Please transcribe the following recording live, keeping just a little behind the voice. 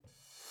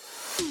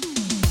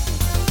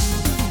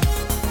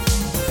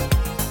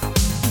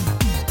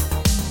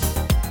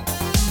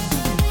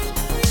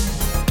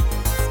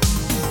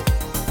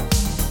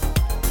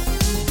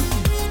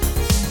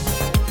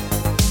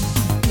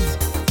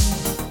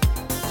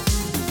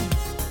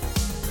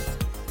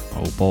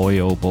Oh boy,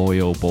 oh boy,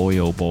 oh boy,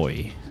 oh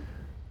boy.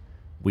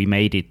 We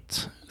made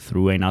it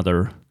through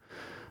another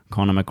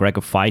Conor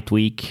McGregor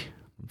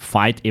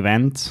fight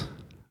event.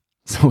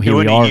 So here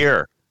we are. In a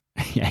year.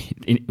 Yeah,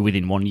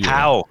 within 1 year.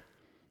 How?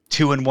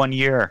 2 in 1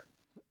 year.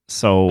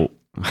 So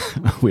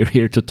we're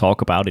here to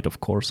talk about it,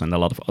 of course, and a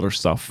lot of other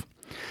stuff.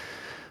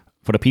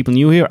 For the people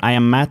new here, I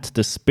am Matt,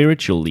 the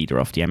spiritual leader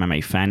of the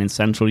MMA fan in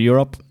Central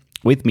Europe.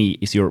 With me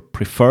is your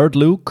preferred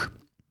Luke,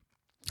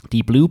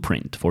 the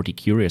blueprint for the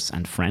curious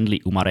and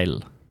friendly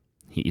Umarel.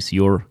 He is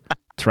your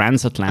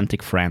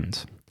transatlantic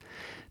friend.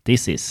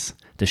 This is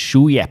the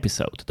Shoeys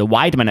episode, the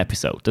Weidman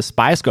episode, the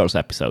Spice Girls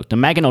episode, the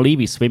Megan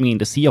O'Leary swimming in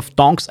the Sea of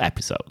Donks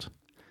episode.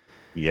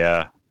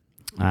 Yeah.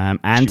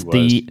 And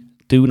the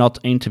Do Not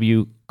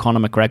Interview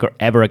Conor McGregor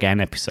Ever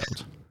Again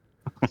episode.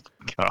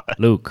 God.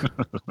 Luke,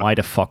 why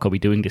the fuck are we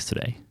doing this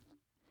today?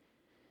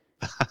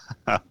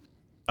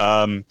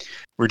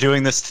 We're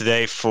doing this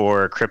today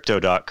for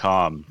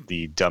Crypto.com,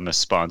 the dumbest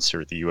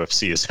sponsor the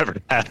UFC has ever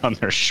had on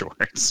their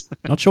shorts.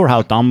 Not sure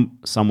how dumb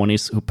someone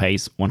is who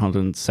pays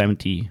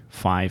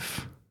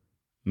 175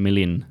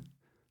 million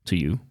to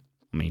you.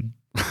 I mean,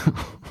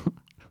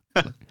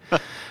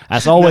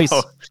 as always,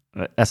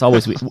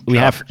 we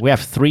have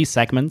 3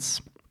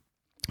 segments.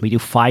 We do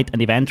fight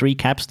and event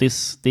recaps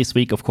this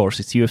week. Of course,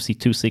 it's UFC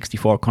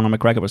 264, Conor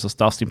McGregor versus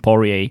Dustin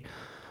Poirier,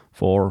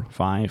 4,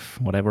 5,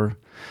 whatever.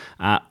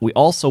 We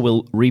also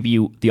will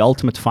review The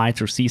Ultimate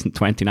Fighter Season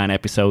 29,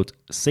 Episode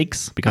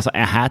 6, because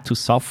I had to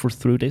suffer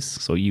through this,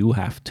 so you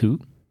have to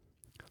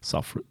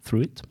suffer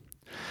through it.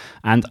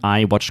 And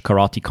I watched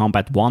Karate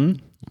Combat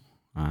 1.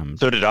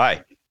 So did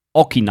I.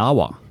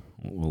 Okinawa.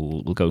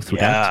 We'll go through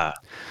that.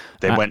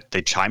 Yeah,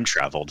 they time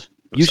traveled.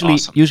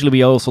 Usually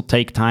we also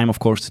take time, of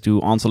course,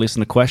 to answer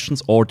listener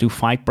questions or do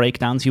fight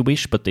breakdowns you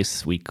wish, but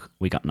this week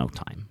we got no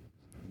time.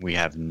 We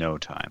have no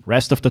time.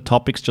 Rest of the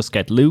topics just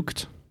get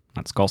luked.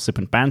 That's gossip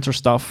and banter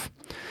stuff.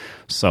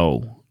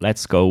 So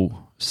let's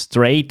go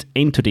straight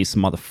into this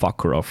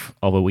motherfucker of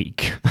a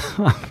week.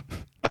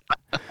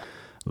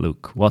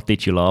 Luke, what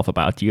did you love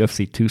about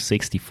UFC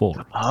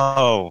 264?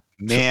 Oh,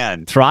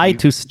 man. Try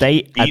to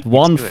stay at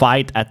one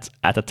fight at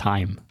a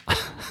time.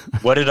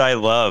 What did I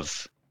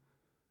love?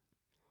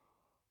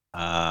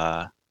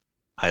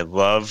 I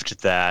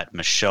loved that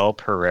Michelle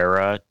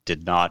Pereira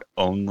did not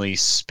only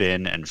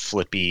spin and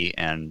flippy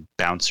and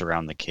bounce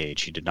around the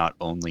cage. He did not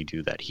only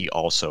do that. He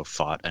also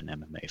fought an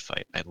MMA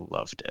fight. I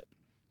loved it.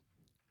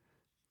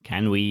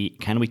 Can we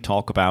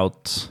talk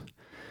about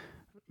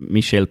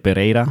Michelle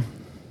Pereira?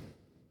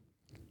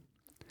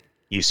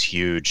 He's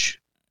huge.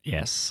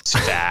 Yes.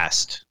 He's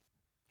fast.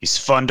 He's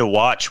fun to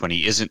watch when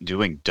he isn't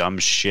doing dumb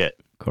shit.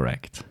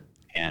 Correct.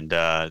 And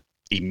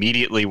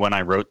immediately when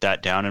I wrote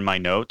that down in my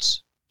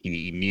notes,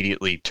 he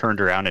immediately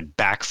turned around and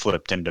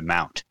backflipped into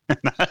mount.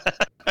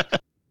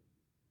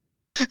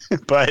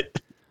 But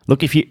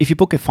look, if you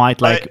book a fight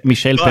like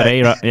Michelle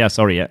Pereira,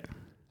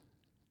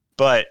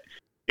 But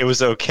it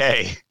was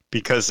okay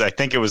because I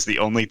think it was the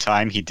only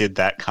time he did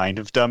that kind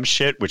of dumb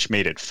shit, which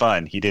made it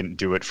fun. He didn't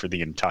do it for the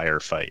entire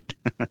fight.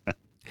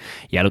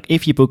 Yeah, look,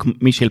 if you book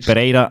Michelle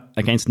Pereira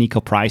against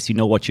Nico Price, you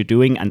know what you're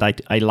doing, and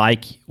I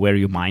like where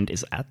your mind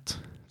is at.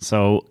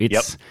 So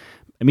it's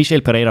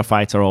Michelle Pereira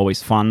fights are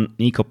always fun.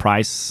 Nico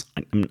Price,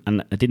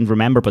 and I didn't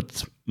remember,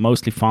 but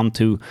mostly fun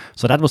too.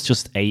 So that was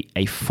just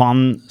a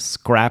fun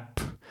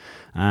scrap.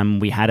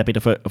 We had a bit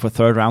of a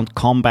third round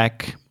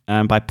comeback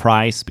by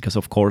Price because,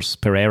 of course,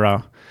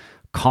 Pereira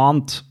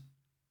can't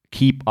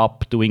keep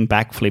up doing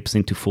backflips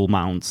into full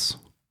mounts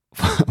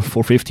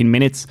for 15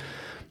 minutes.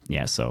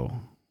 Yeah, so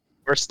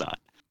Of course not.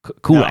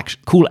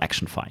 Cool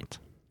action fight.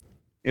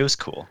 It was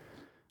cool.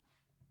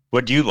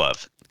 What do you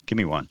love? Give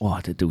me one. Oh,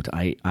 dude,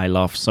 I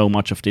love so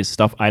much of this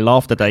stuff. I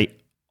love that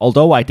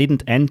although I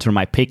didn't enter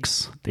my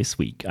picks this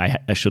week,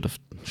 I should have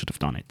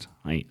done it.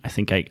 I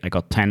think I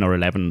got 10 or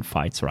 11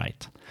 fights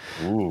right.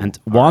 Ooh, and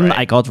one right.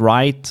 I got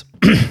right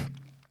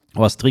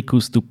was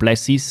Dricus du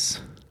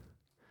Plessis.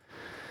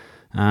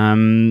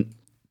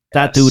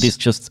 That dude is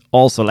just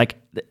also like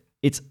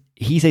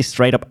he's a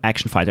straight up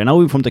action fighter. I know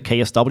him from the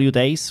KSW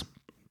days,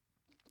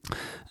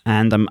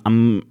 and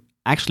I'm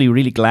actually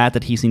really glad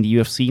that he's in the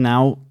UFC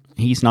now.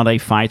 He's not a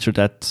fighter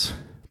that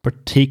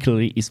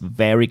particularly is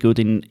very good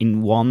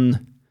in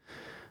one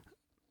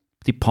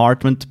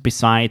department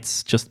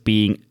besides just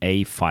being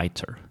a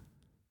fighter.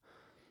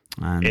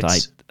 And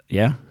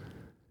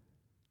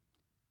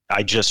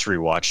I just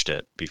rewatched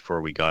it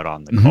before we got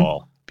on the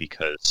call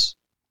because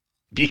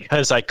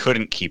I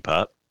couldn't keep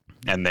up,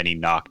 and then he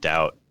knocked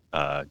out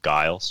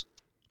Giles.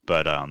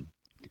 But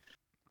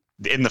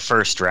in the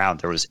first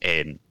round, there was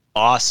an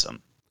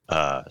awesome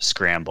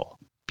scramble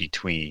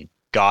between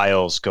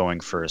Giles going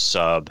for a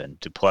sub and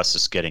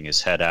Duplessis getting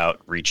his head out,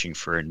 reaching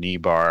for a knee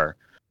bar,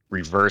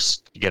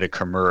 reverse, get a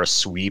Kimura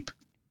sweep,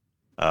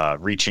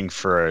 reaching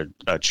for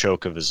a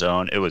choke of his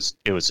own. It was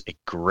a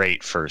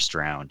great first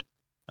round.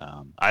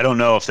 I don't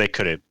know if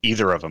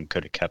either of them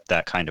could have kept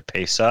that kind of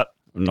pace up.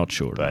 I'm not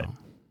sure, but no.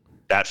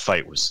 that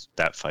fight was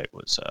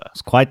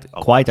it's quite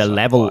a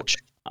level.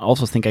 I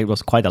also think it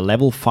was quite a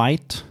level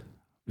fight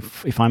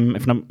If I'm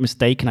not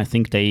mistaken, I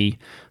think they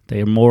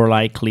are more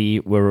likely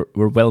were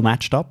well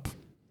matched up.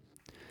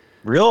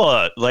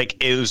 Real like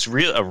it was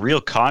a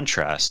real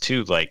contrast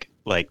too. Like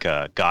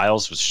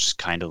Giles was just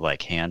kind of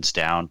like hands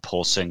down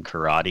pulsing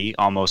karate,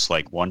 almost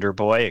like Wonder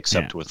Boy,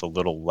 except with a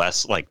little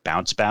less like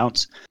bounce.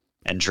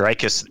 And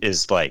Dreykus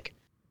is like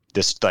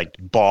this like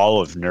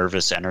ball of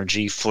nervous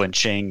energy,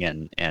 flinching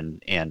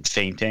and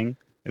fainting.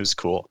 It was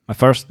cool. My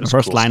first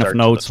cool line of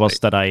notes was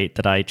that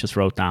I just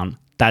wrote down,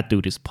 that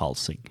dude is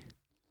pulsing.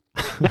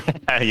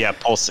 Yeah,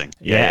 pulsing.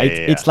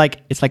 It's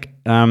like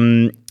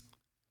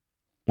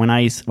when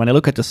I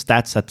look at the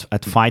stats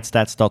at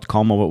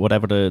fightstats.com or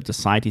whatever the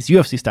site is,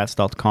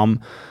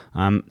 UFCstats.com,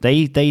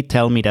 they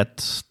tell me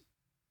that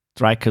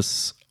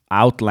Dreykus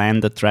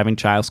outlanded Trevin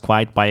Giles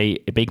quite by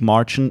a big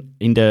margin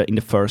in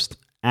the first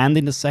and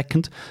in the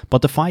second,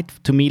 but the fight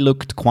to me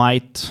looked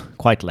quite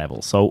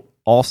level. So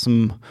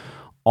awesome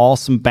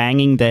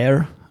banging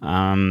there.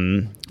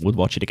 Would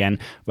watch it again.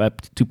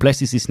 But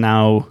Duplessis is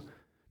now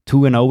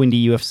 2-0 in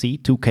the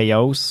UFC, 2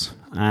 KOs,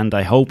 and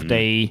I hope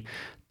they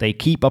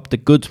keep up the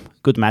good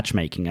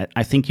matchmaking.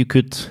 I think you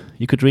could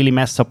really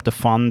mess up the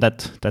fun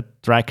that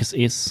Dreykus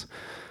is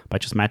by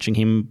just matching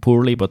him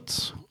poorly,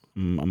 but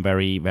I'm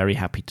very, very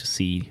happy to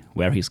see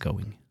where he's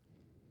going.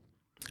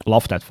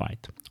 Love that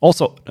fight.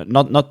 Also,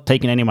 not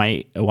taking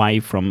any away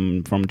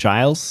from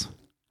Giles.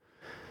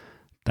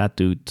 That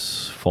dude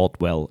fought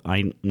well.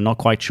 I'm not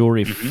quite sure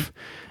if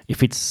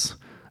it's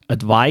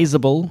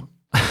advisable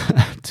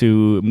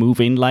to move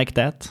in like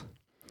that.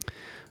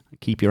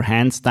 Keep your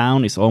hands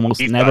down is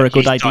almost never a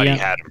good idea. He thought he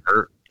had him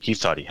hurt. He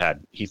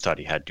thought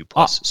he had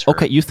Duplessis hurt.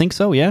 Okay, you think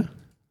so? Yeah.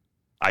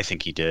 I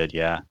think he did.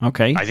 Yeah.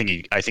 Okay. I think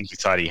he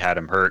thought he had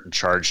him hurt and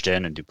charged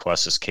in, and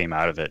Duplessis came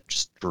out of it,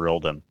 just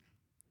drilled him.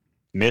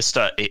 Missed.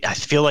 I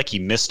feel like he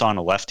missed on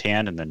a left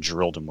hand and then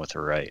drilled him with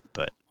a right.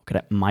 But okay,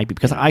 that might be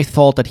because I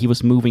thought that he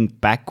was moving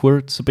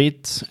backwards a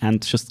bit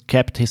and just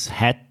kept his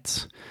head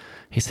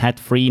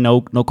free, no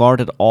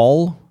guard at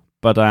all.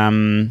 But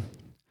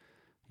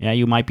yeah,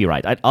 you might be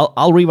right.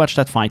 I'll rewatch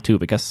that fight too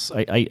because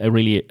I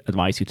really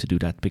advise you to do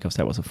that because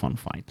that was a fun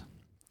fight.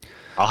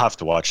 I'll have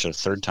to watch it a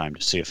third time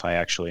to see if I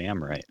actually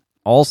am right.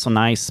 Also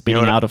nice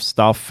spinning out of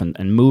stuff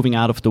and moving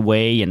out of the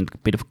way and a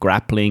bit of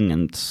grappling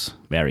and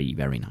very,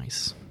 very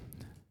nice.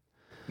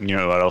 You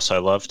know what else I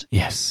loved?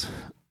 Yes,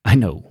 I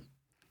know.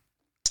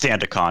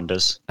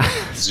 Stand-acondas.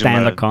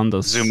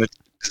 Stand-acondas.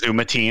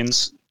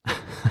 Zumatines.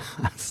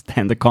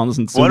 Stand-acondas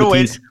and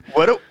Zumatines.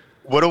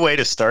 What a way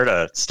to start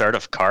a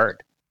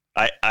card.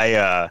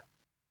 I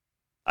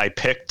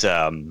picked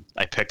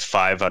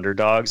 5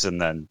 underdogs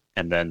and then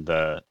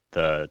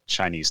the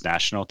Chinese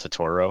national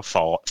Totoro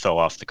fell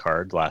off the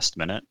card last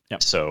minute.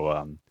 Yep.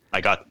 So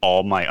I got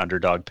all my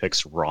underdog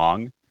picks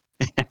wrong,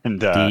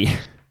 and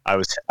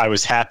I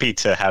was happy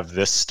to have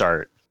this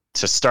start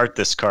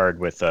this card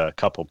with a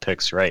couple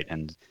picks right,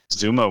 and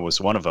Zuma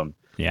was one of them.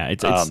 Yeah,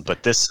 it's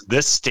but this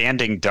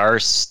standing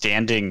Darce,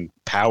 standing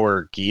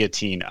power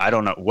guillotine. I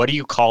don't know, what do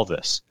you call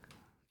this?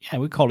 Yeah,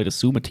 we call it a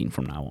Zumatine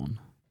from now on.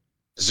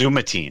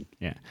 Zumatine.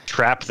 Yeah.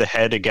 Trap the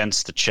head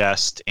against the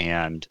chest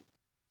and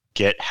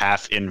get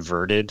half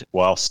inverted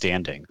while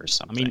standing or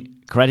something. I mean,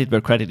 credit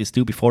where credit is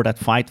due. Before that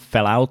fight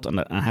fell out, and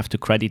I have to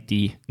credit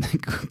the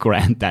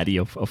granddaddy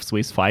of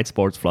Swiss fight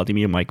sports,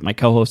 Vladimir, my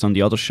co-host on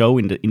the other show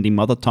in the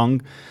mother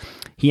tongue.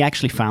 He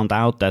actually found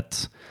out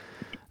that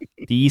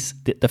the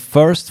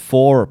first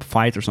 4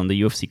 fighters on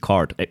the UFC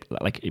card,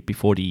 like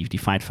before the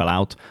fight fell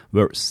out,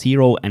 were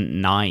 0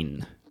 and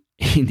 9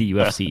 in the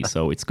UFC.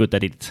 So it's good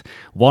that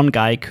one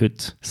guy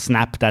could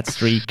snap that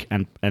streak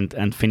and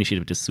finish it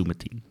with the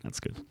Zumatine.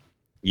 That's good.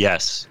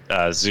 Yes,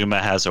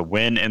 Zuma has a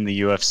win in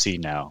the UFC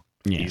now.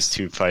 Yes. These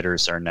 2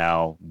 fighters are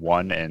now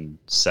 1-7,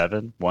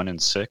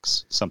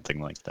 1-6, something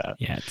like that.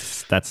 Yeah,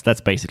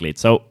 that's basically it.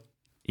 So,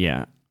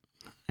 yeah.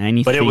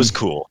 Anything, but it was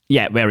cool.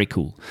 Yeah, very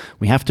cool.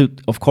 We have to,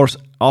 of course,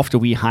 after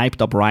we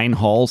hyped up Ryan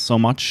Hall so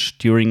much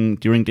during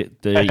the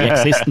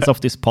existence of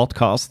this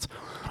podcast,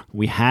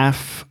 we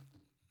have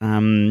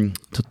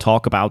to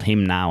talk about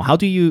him now. How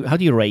do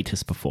you rate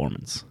his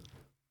performance?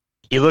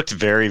 He looked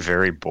very,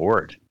 very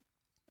bored.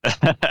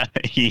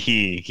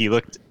 he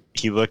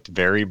looked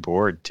very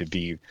bored to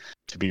be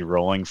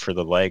rolling for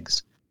the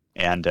legs,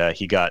 and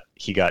he got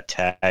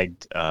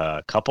tagged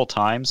a couple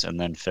times and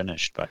then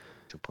finished by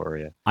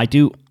Poirier. I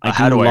do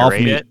how do love I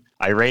rate me. it?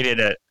 I rated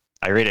a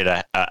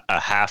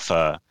half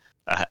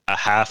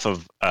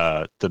of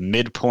the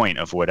midpoint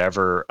of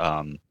whatever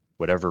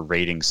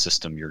rating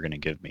system you're going to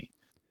give me.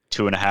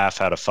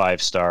 2.5 out of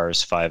 5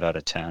 stars, 5 out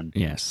of 10.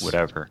 Yes,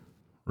 whatever.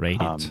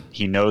 Rate it.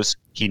 He knows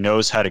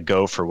how to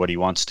go for what he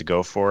wants to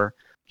go for.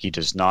 He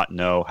does not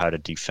know how to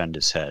defend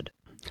his head.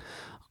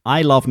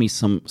 I love me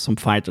some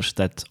fighters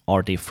that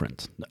are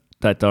different,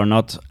 that are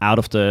not out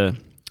of the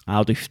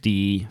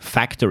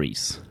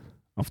factories,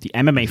 of the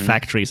MMA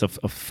factories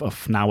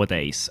of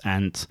nowadays,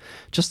 and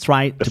just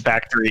try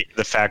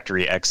the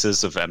factory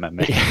X's of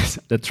MMA. Yes,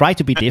 that try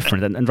to be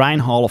different. and Ryan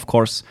Hall, of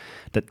course,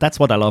 that's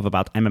what I love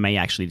about MMA.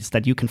 Actually, is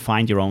that you can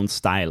find your own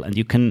style, and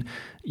you can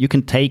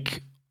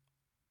take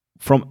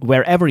from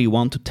wherever you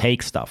want to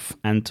take stuff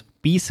and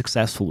be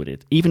successful with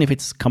it, even if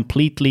it's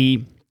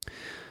completely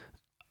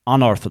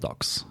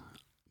unorthodox.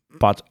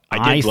 But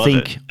I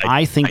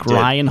think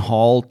Ryan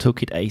Hall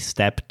took it a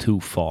step too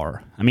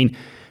far. I mean,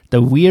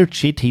 the weird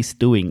shit he's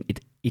doing,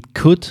 it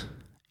could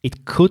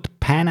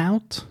pan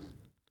out.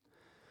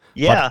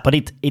 Yeah, but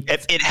it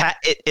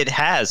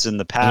has in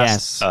the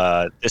past.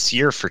 This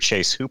year for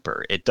Chase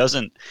Hooper, it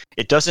doesn't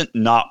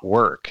not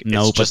work.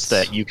 It's just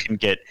that you can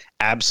get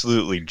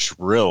absolutely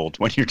drilled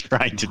when you're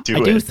trying to do it.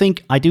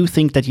 I do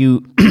think that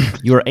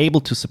you're able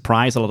to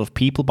surprise a lot of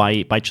people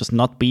by just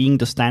not being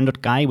the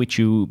standard guy which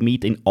you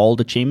meet in all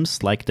the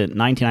gyms. Like the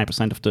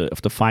 99%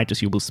 of the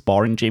fighters you will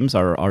spar in gyms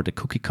are the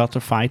cookie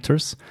cutter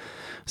fighters.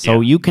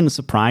 So you can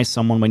surprise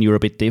someone when you're a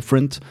bit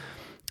different.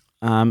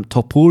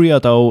 Topuria,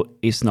 though,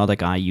 is not a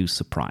guy you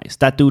surprise.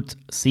 That dude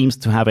seems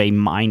to have a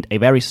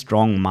very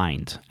strong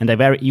mind, and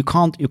you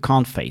can't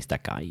face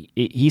that guy.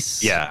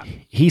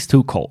 He's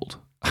too cold.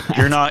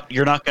 You're not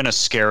going to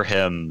scare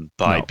him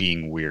by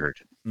being weird.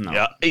 No.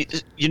 Yeah,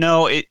 you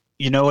know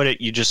what?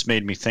 You just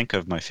made me think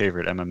of my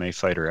favorite MMA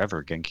fighter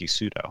ever, Genki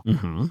Sudo.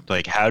 Mm-hmm.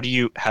 Like, how do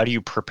you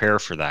prepare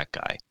for that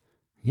guy?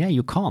 Yeah,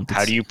 you can't.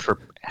 How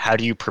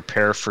do you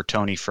prepare for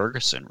Tony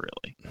Ferguson?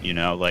 Really,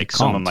 like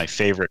some of my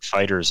favorite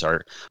fighters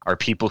are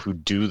people who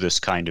do this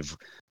kind of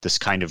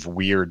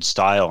weird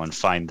style and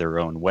find their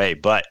own way.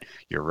 But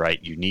you're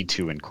right. You need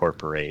to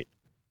incorporate.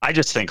 I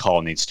just think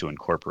Hall needs to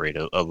incorporate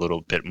a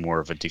little bit more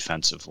of a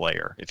defensive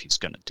layer if he's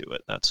going to do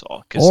it. That's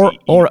all.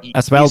 Or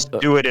as well,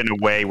 do it in a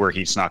way where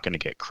he's not going to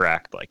get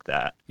cracked like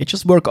that. It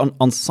just work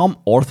on some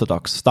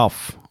orthodox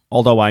stuff.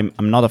 Although I'm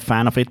not a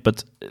fan of it,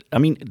 but I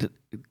mean,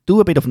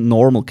 do a bit of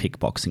normal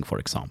kickboxing, for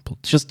example.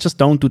 Just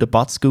don't do the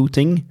butt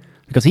scooting,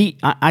 because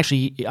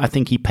I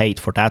think he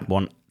paid for that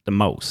one the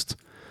most.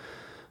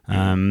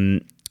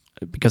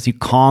 Because you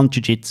can't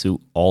jiu-jitsu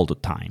all the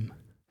time.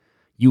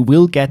 You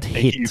will get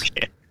hit.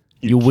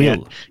 You will.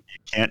 You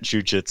can't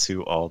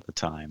jiu-jitsu all the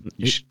time.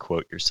 You should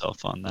quote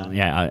yourself on that.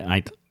 Yeah,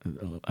 I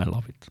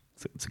love it.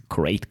 It's a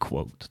great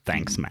quote.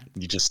 Thanks, man.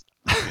 You just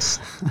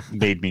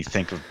made me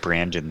think of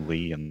Brandon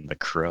Lee and The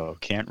Crow.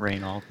 Can't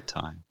rain all the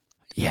time.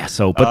 Yeah.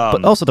 So,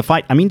 but also the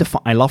fight. I mean,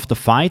 I love the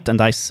fight, and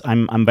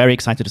I'm very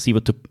excited to see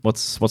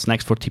what's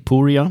next for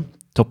Topuria.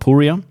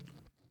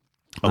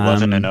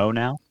 11-0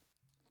 now.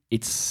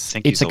 It's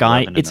a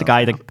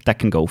guy that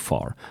can go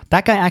far.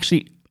 That guy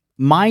actually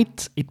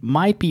might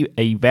be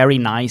a very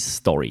nice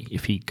story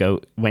if he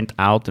went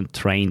out and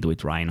trained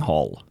with Ryan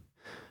Hall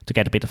to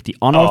get a bit of the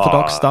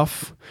unorthodox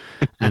stuff,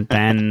 and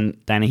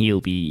then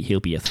he'll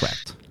be a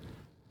threat.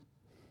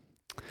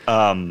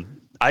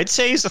 I'd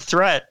say he's a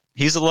threat.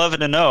 He's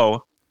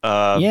 11-0.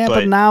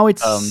 But now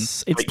it's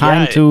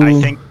time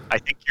to. I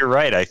think you're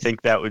right. I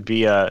think that would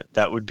be a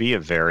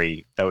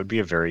very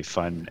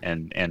fun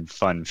and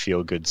fun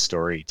feel good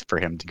story for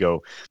him to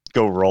go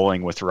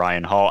rolling with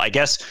Ryan Hall. I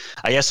guess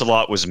a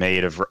lot was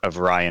made of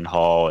Ryan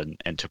Hall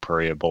and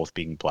Topuria both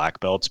being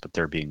black belts, but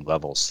there being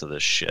levels to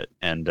this shit.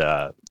 And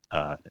I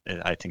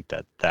think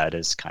that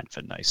is kind of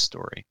a nice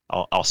story.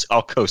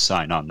 I'll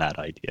co-sign on that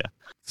idea.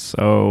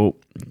 So,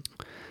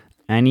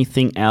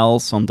 anything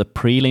else on the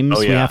prelims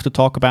we have to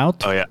talk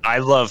about? Oh yeah, I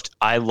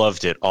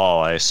loved it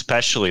all. I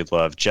especially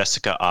loved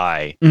Jessica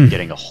Ai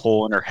getting a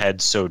hole in her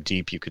head so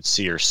deep you could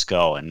see her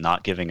skull and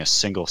not giving a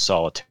single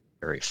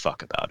solitary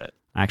fuck about it.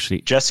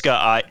 Actually, Jessica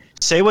Ai,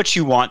 say what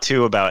you want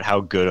to about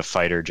how good a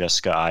fighter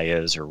Jessica Ai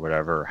is or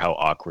whatever, how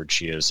awkward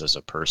she is as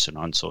a person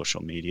on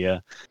social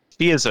media.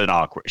 She's a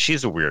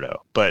weirdo,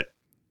 but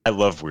I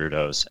love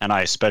weirdos, and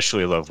I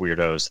especially love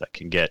weirdos that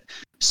can get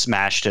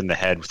smashed in the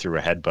head through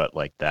a headbutt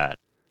like that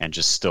and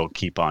just still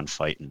keep on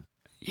fighting.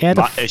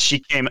 Yeah,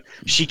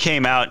 she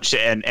came out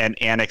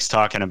and Annex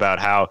talking about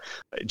how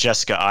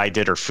Jessica Ai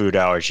did her food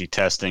allergy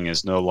testing,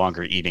 is no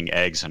longer eating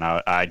eggs, and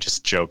I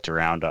just joked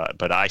around,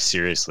 but I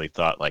seriously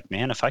thought, like,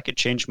 man, if I could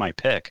change my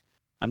pick,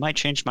 I might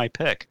change my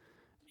pick.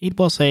 It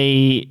was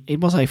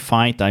a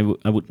fight I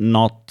would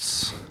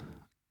not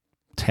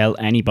tell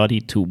anybody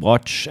to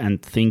watch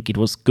and think it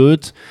was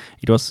good.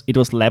 It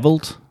was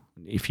leveled.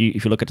 If you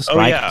look at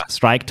the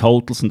strike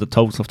totals and the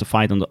totals of the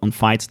fight on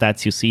fight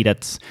stats, you see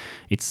that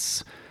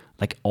it's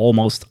like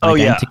almost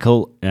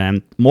identical.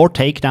 More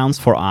takedowns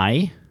for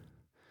Ai.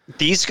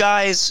 These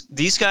guys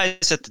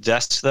at the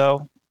desk,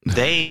 though,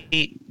 they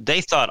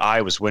thought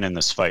I was winning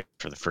this fight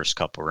for the first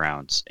couple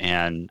rounds,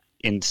 and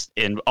in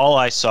all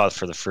I saw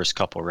for the first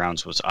couple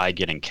rounds was I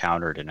getting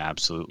countered and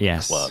absolutely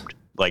clubbed.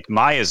 Like,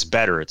 Maya's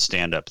better at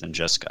stand-up than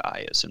Jessica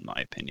Ai is, in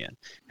my opinion,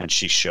 and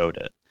she showed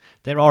it.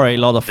 There are a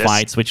lot of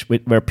fights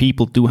where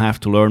people do have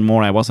to learn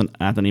more. I wasn't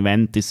at an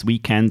event this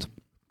weekend,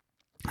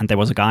 and there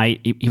was a guy,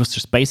 he was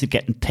just basically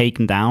getting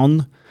taken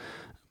down,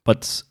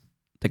 but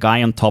the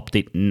guy on top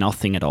did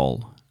nothing at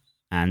all.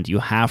 And you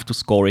have to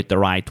score it the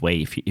right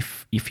way.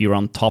 If you're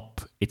on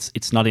top,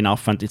 it's not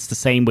enough. And it's the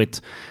same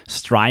with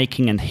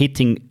striking and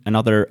hitting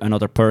another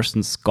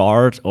person's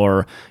guard,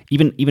 or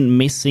even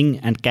missing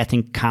and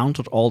getting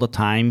countered all the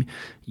time.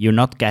 You're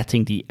not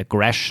getting the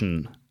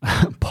aggression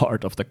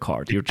part of the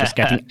card. You're just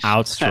getting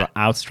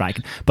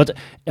outstriken. But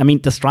I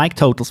mean, the strike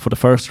totals for the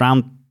first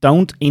round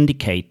don't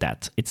indicate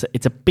that. It's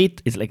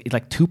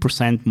like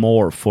 2%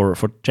 more for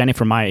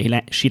Jennifer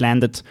Maia. She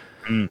landed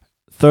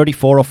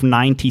 34 of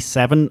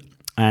 97,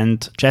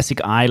 and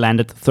Jessica Ai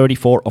landed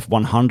 34 of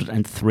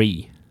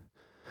 103.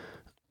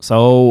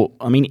 So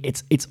I mean,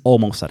 it's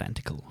almost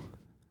identical.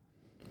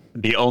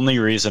 The only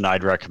reason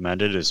I'd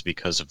recommend it is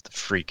because of the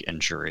freak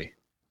injury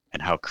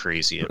and how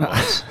crazy it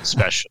was.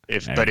 Especially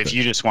if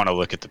you just want to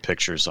look at the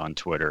pictures on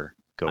Twitter,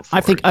 go for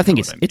it. I think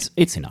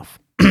it's enough.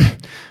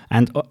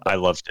 And I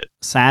loved it.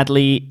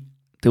 Sadly,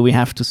 do we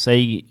have to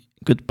say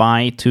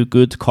goodbye to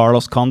good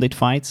Carlos Condit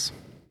fights?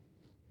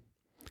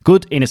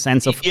 Good in a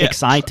sense of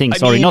exciting.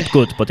 I mean, not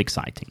good, but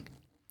exciting.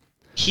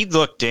 He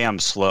looked damn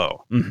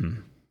slow.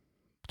 Mm-hmm.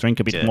 Drink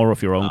a bit more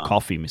of your own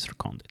coffee, Mr.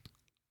 Condit.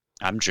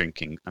 I'm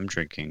drinking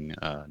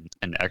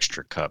an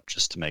extra cup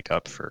just to make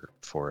up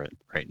for it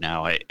right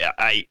now.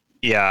 I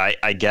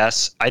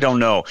guess I don't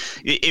know.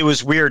 It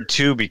was weird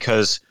too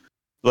because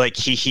like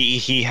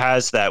he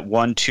has that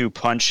 1-2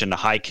 punch and a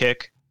high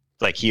kick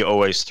like he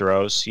always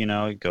throws. You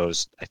know, he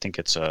goes. I think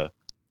it's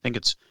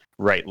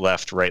right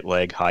left right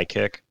leg high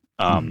kick.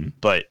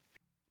 But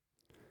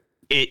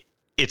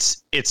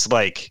it's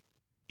like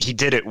he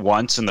did it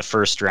once in the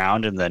first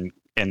round and then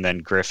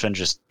Griffin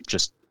just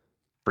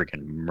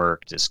freaking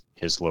murked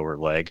his lower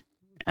leg,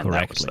 and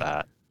Correctly. That was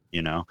that,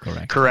 you know.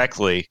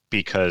 Correctly,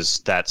 because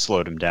that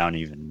slowed him down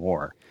even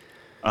more.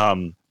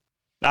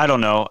 I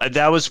don't know.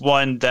 That was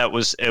one that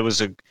was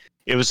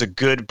a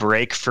good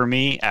break for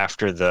me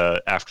after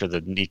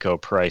the Nico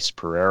Price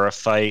Pereira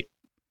fight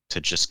to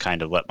just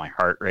kind of let my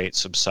heart rate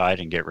subside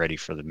and get ready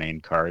for the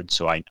main card.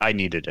 So I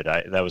needed it.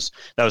 That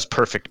was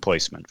perfect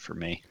placement for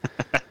me.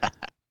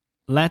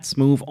 Let's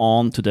move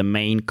on to the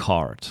main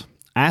card.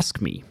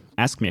 Ask me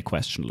a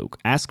question, Luke.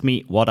 Ask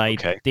me what I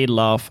did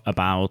love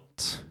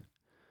about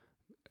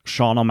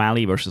Sean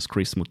O'Malley versus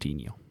Chris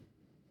Moutinho.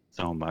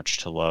 So much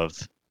to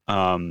love.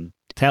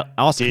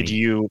 Ask me.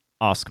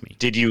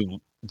 Did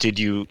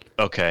you?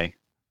 Okay.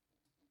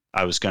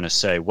 I was gonna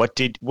say, what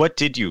did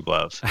you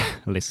love?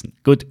 Listen,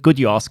 good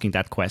you asking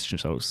that question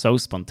so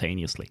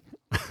spontaneously.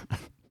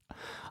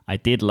 I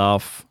did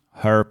love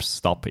Herb's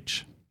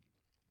stoppage.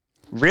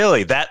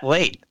 Really, that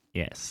late?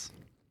 Yes.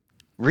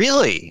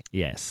 Really?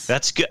 Yes.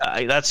 That's good.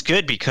 That's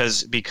good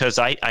because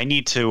I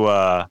need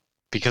to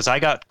because I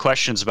got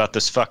questions about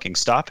this fucking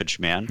stoppage,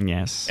 man.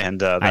 Yes.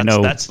 And I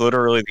know. That's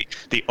literally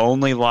the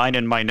only line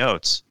in my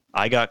notes.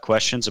 I got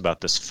questions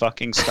about this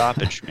fucking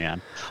stoppage,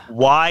 man.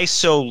 Why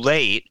so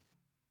late?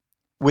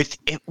 With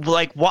it,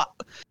 like what?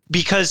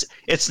 Because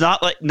it's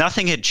not like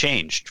nothing had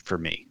changed for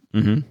me.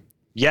 Mm-hmm.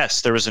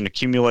 Yes, there was an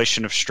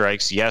accumulation of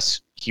strikes.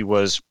 Yes, he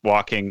was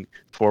walking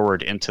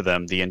forward into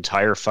them the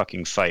entire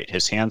fucking fight.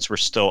 His hands were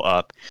still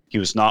up. He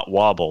was not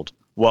wobbled.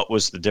 What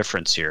was the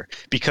difference here?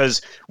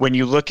 Because when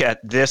you look at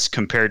this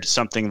compared to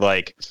something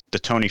like the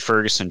Tony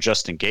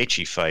Ferguson-Justin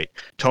Gaethje fight,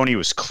 Tony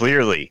was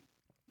clearly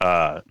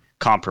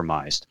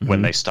compromised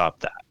when they stopped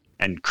that.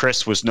 And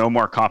Chris was no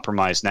more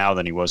compromised now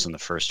than he was in the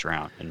first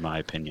round, in my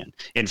opinion.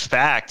 In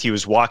fact, he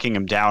was walking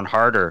him down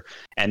harder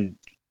and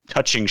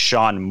touching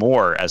Sean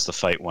more as the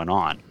fight went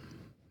on.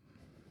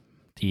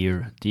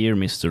 Dear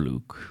Mr.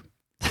 Luke.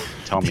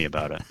 Tell me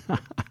about it.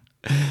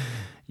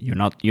 You're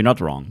not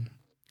wrong.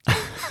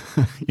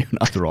 You're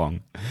not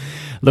wrong.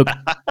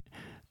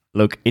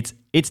 Look,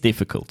 it's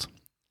difficult.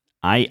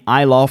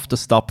 I love the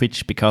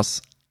stoppage because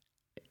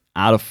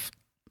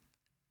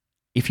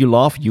if you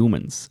love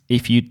humans,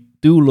 if you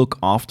do look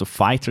after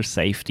fighter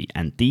safety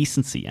and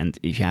decency, and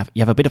if you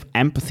have a bit of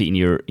empathy in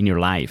your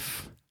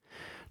life,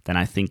 then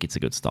I think it's a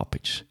good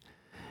stoppage.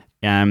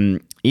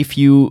 If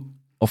you,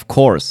 of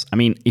course, I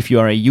mean, if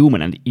you are a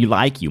human and you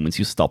like humans,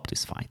 you stop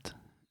this fight.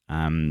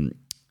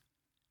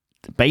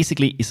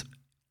 Basically,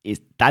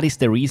 that is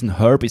the reason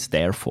Herb is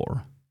there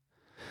for,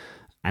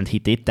 and he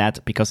did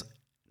that because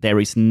there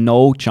is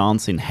no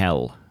chance in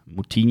hell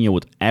Moutinho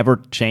would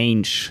ever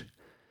change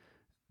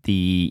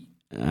the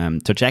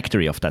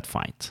trajectory of that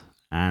fight.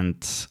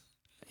 And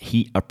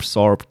he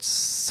absorbed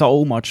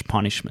so much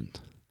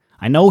punishment.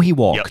 I know he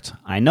walked. Yep.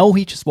 I know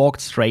he just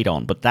walked straight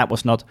on, but that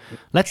was not.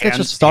 Let's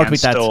just start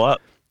with that. Still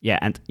up.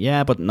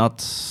 Yeah, but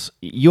not.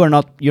 You're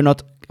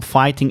not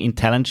fighting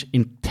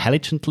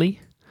intelligently,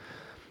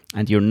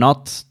 and you're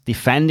not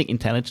defending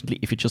intelligently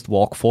if you just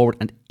walk forward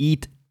and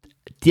eat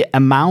the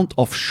amount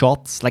of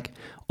shots. Like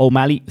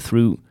O'Malley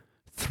threw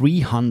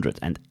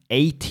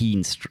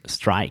 318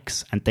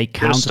 strikes, and they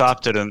counted.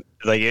 Stopped it, and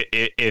like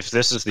if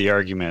this is the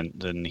argument,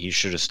 then he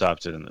should have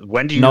stopped it.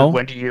 When do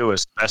you,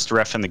 as best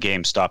ref in the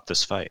game, stop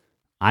this fight?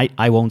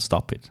 I won't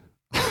stop it.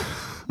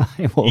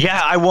 I won't.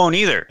 Yeah, I won't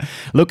either.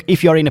 Look,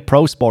 if you're in a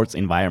pro sports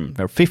environment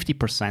where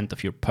 50%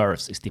 of your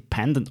purse is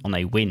dependent on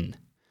a win,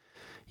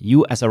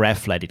 you as a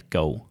ref let it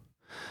go.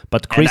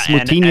 But Chris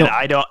Moutinho,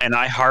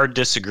 I hard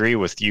disagree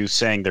with you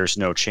saying there's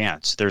no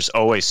chance. There's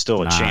always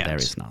still a chance. There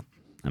is not.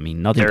 I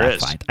mean, not in There that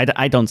is. fight.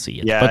 I don't see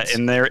it. Yeah, but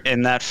in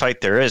that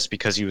fight there is,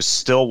 because he was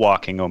still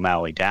walking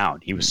O'Malley down.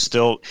 He was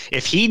still,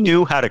 if he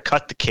knew how to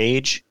cut the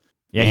cage,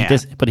 yeah, man, he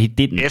does, but he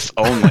didn't. If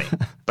only,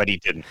 but he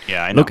didn't.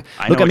 Yeah, I know.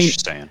 I know what you're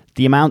saying.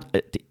 The amount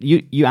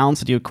you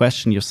answered your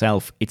question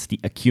yourself. It's the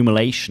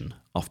accumulation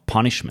of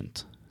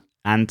punishment,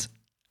 and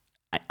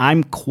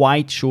I'm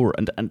quite sure.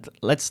 And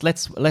let's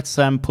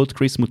put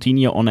Chris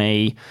Moutinho on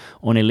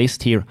a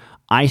list here.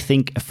 I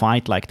think a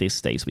fight like this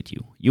stays with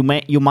you.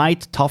 You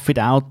might tough it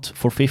out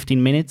for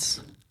 15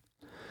 minutes,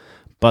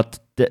 but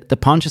the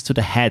punches to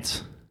the head.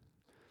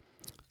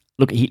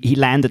 Look, he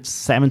landed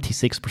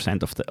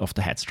 76% of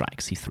the head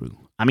strikes he threw.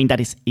 I mean, that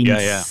is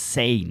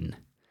insane.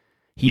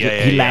 He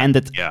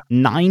landed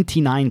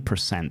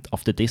 99%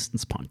 of the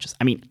distance punches.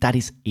 I mean, that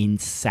is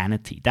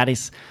insanity. That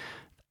is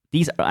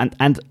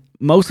and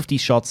most of these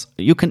shots,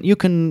 you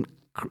can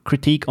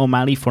critique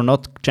O'Malley for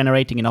not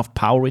generating enough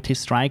power with his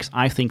strikes.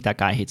 I think that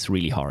guy hits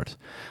really hard.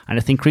 And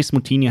I think Chris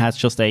Moutinho has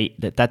just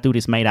that dude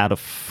is made out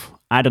of,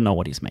 I don't know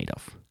what he's made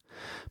of.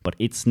 But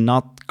it's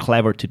not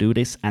clever to do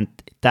this, and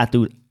that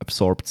dude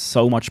absorbed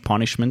so much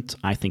punishment,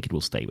 I think it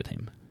will stay with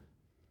him.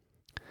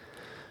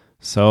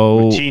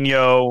 So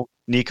Moutinho,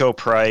 Nico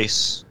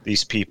Price,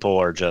 these people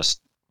are just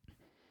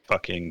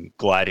fucking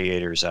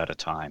gladiators at a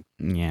time.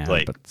 Yeah,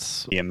 like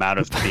but the amount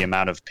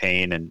of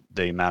pain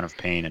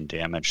and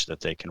damage that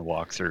they can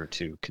walk through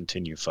to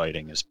continue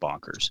fighting is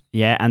bonkers.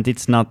 Yeah, and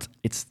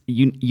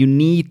you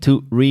need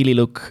to really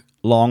look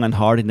long and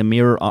hard in the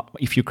mirror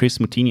if you're Chris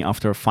Moutinho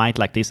after a fight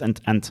like this,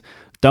 and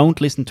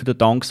don't listen to the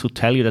donks who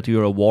tell you that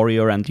you're a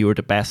warrior and you're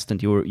the best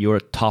and you're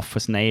tough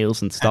as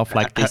nails and stuff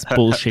like this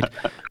bullshit.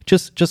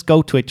 Just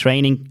go to a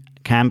training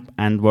camp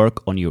and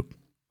work on your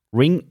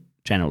ring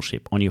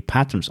generalship, on your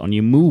patterns, on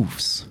your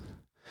moves.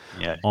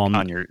 Yeah,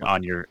 on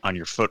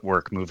your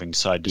footwork, moving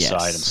side to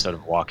side instead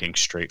of walking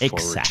straight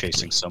forward,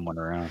 chasing someone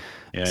around.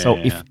 Yeah, so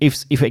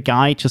if a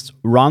guy just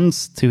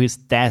runs to his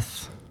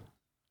death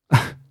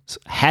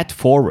head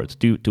forward,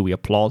 do we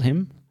applaud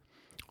him?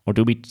 Or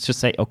do we just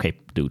say, okay,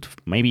 dude,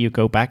 maybe you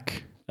go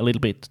back a little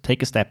bit,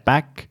 take a step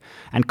back,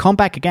 and come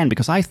back again?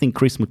 Because I think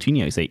Chris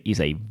Moutinho is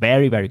a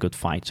very, very good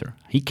fighter.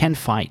 He can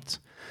fight,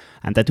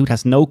 and that dude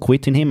has no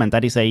quit in him, and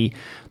that is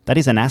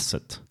an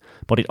asset.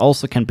 But it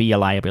also can be a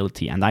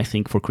liability, and I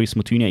think for Chris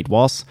Moutinho it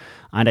was.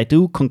 And I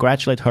do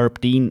congratulate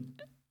Herb Dean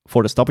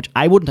for the stoppage.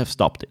 I wouldn't have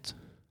stopped it.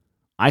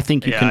 I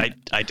think you can.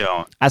 I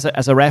don't. As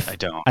a ref, I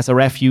don't. As a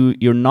ref,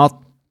 you're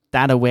not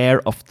that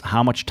aware of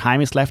how much time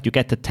is left. You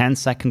get the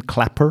 10-second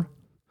clapper.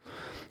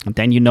 And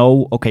then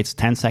okay, it's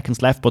 10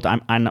 seconds left, but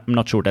I'm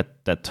not sure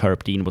that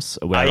Herb Dean was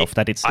aware of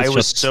that. I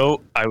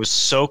was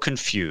so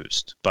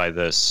confused by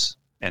this,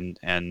 and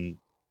I'm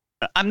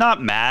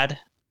not mad.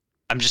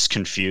 I'm just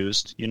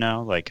confused,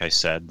 Like I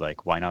said,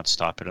 like why not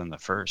stop it in the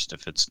first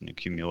if it's an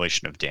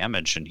accumulation of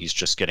damage and he's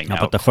just getting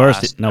but the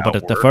first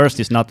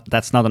is not.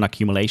 That's not an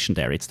accumulation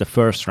there. It's the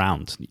first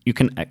round. You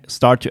can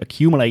start to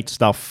accumulate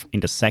stuff in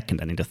the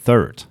second and in the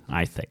third.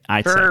 I'd say.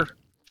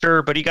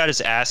 Sure, but he got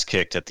his ass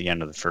kicked at the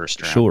end of the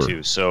first round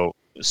too. So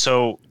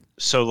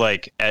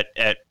like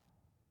I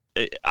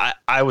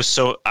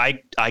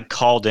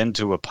called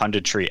into a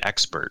punditry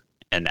expert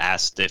and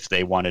asked if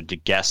they wanted to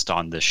guest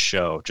on this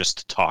show just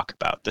to talk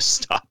about the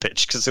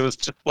stoppage, because it was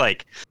just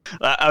like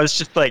I was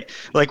just like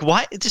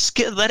why just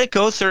let it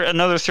go through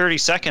another 30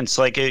 seconds.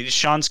 Like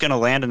Sean's gonna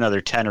land another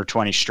 10 or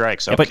 20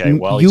 strikes. Okay,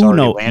 well you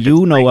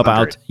know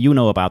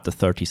about the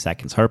 30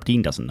 seconds. Herb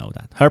Dean doesn't know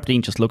that. Herb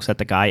Dean just looks at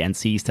the guy and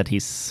sees that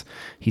he's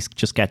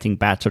just getting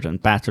battered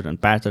and battered and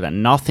battered,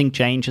 and nothing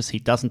changes. He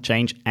doesn't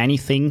change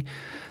anything.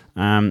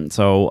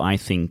 So I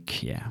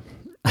think, yeah,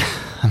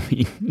 I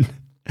mean.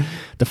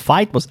 The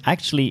fight was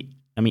actually,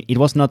 it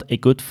was not a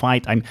good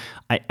fight. I'm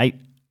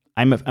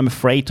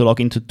afraid to log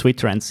into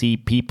Twitter and see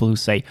people who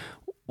say,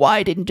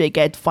 why didn't they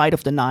get fight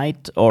of the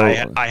night? Or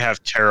I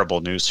have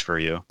terrible news for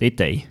you. Did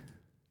they?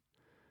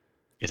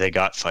 They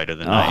got fight of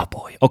the night. Oh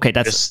boy. Okay,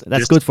 that's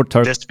good for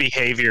Turk. This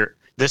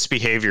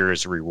behavior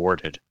is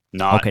rewarded.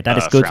 Not okay, that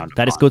is good.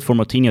 That is good for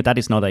Moutinho. That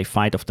is not a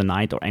fight of the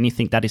night or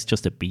anything. That is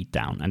just a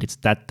beatdown, and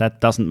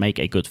that doesn't make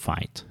a good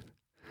fight.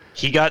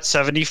 He got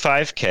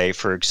 $75,000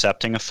 for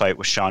accepting a fight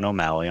with Sean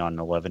O'Malley on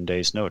 11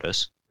 days'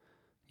 notice.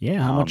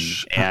 Yeah, how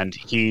much? And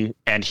he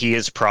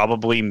has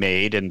probably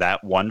made in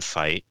that one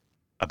fight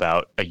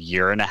about a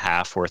year and a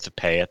half worth of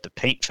pay at the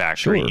paint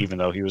factory, even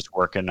though he was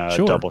working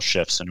double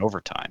shifts and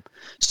overtime.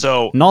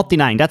 So not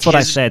denying. That's what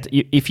I said.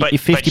 If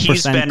 50%, but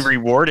he's been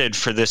rewarded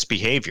for this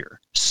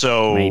behavior.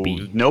 So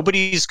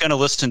nobody's going to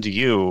listen to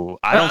you.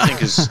 I don't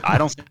think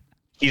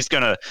he's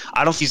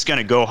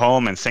gonna go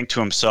home and think to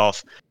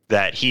himself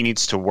that he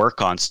needs to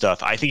work on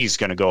stuff. I think he's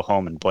going to go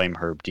home and blame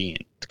Herb Dean,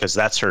 because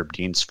that's Herb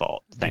Dean's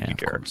fault. Thank you,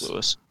 Derek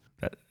Lewis.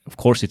 Of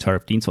course, it's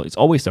Herb Dean's fault. It's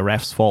always the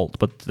ref's fault,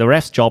 but the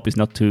ref's job is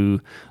not to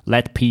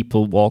let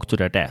people walk to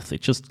their death.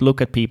 It's just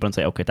look at people and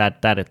say, okay,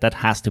 that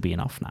has to be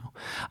enough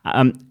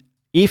now.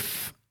 We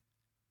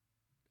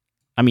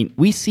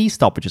see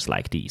stoppages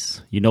like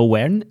these. You know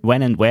when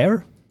and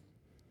where?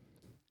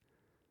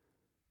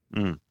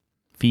 Mm.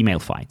 Female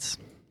fights.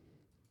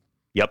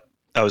 Yep.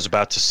 I was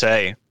about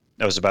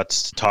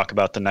to talk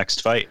about the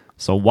next fight.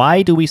 So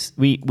why do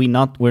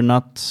we're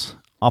not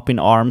up in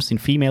arms in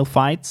female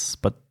fights,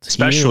 but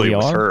especially here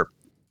we with are? Herb.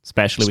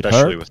 Especially with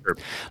Herb.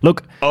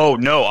 Look. Oh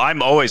no,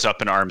 I'm always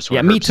up in arms.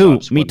 When me Herb too.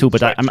 Me too.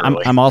 But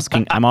I'm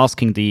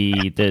asking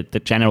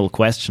the general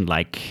question,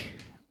 like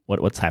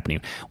what's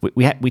happening.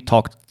 We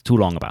talked too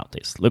long about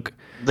this. Look.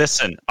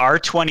 Listen, our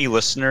 20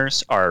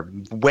 listeners are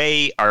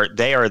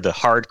the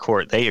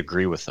hardcore. They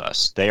agree with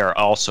us. They are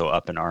also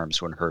up in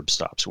arms when Herb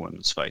stops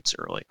women's fights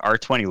early. Our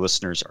 20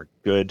 listeners are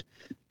good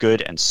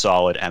and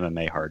solid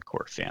MMA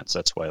hardcore fans.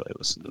 That's why they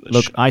listen to this.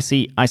 Look,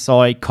 show. I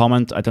saw a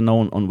comment. I don't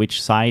know on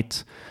which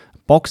site.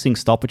 Boxing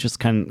stoppages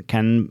can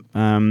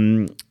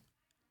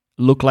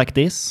look like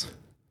this.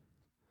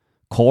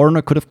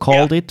 Conor could have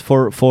called it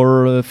for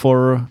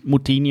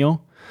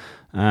Moutinho.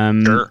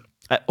 Sure.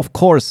 Of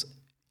course,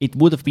 it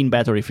would have been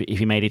better if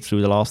he made it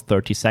through the last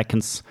 30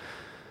 seconds.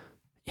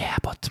 Yeah,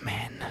 but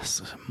man,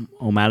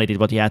 O'Malley did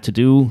what he had to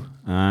do.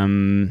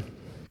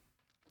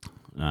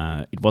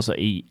 It was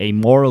a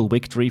moral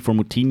victory for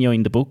Moutinho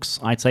in the books,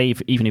 I'd say,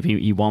 even if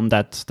he won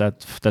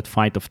that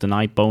fight of the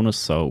night bonus.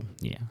 So,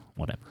 yeah,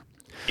 whatever.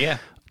 Yeah.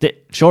 The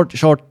short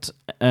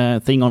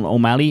thing on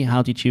O'Malley,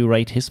 how did you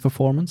rate his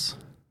performance?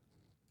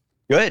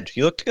 Good.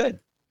 He looked good.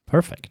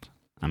 Perfect.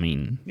 I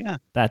mean, yeah,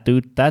 that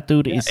dude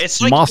is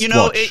it's like, must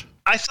watch.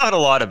 I thought a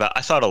lot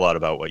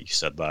about what you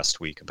said last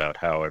week about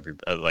how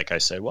like I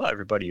said, well,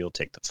 everybody will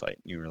take the fight.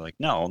 You were like,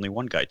 no, only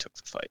one guy took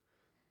the fight.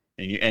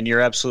 And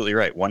you're absolutely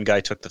right. One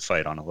guy took the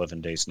fight on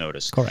 11 days'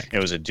 notice. Correct. It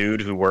was a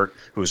dude who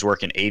was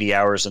working 80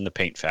 hours in the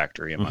paint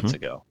factory a month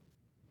ago.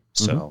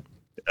 So,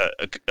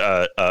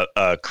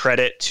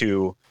 credit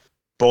to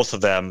both of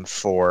them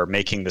for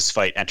making this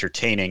fight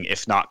entertaining,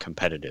 if not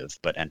competitive,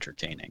 but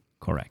entertaining.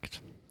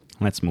 Correct.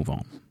 Let's move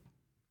on.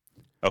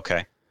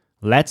 Okay.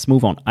 Let's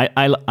move on.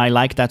 I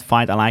like that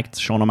fight. I liked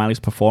Sean O'Malley's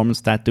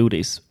performance. That dude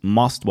is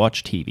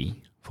must-watch TV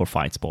for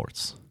fight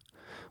sports.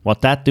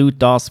 What that dude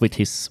does with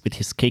his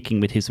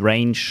kicking, with his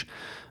range,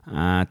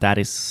 that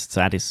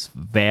is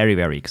very,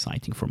 very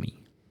exciting for me.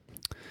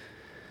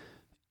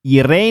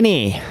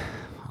 Irene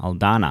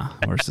Aldana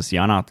versus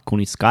Yana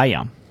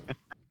Kunitskaya.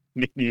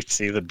 Did you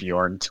see the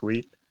Bjorn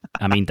tweet?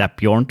 I mean, that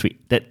Bjorn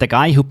tweet. The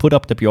guy who put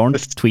up the Bjorn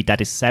tweet,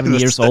 that is 7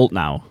 years old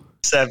now.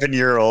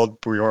 7-year-old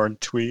Bjorn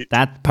tweet.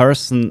 That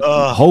person,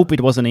 hope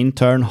it was an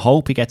intern,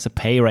 hope he gets a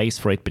pay raise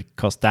for it,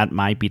 because that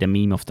might be the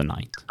meme of the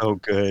night. Oh,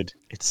 good.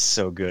 It's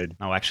so good.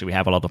 No, actually, we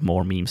have a lot of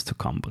more memes to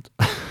come, but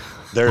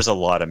there's a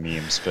lot of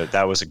memes, but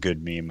that was a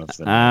good meme of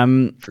the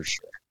night, for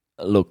sure.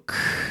 Look,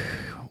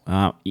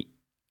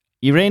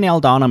 Irene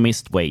Aldana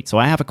missed weight, so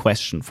I have a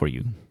question for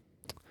you.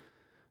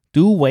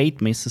 Do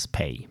weight misses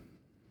pay?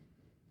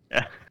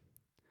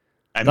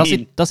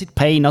 Does it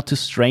pay not to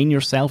strain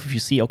yourself if you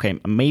see, okay,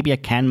 maybe I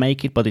can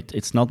make it, but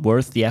it's not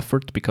worth the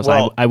effort because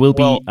I will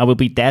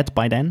be dead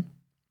by then?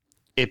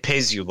 It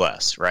pays you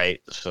less,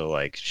 right? So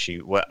like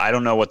I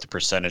don't know what the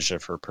percentage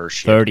of her per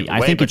share. 30.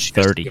 I think it's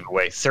 30. Give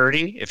away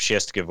 30. If she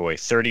has to give away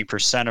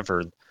 30%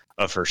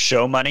 of her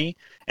show money,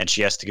 and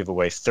she has to give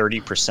away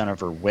 30% of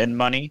her win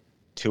money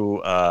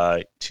to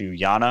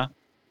Yana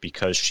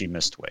because she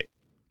missed weight.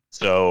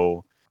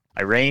 So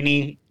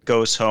Irene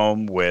goes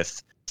home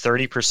with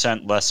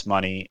 30% less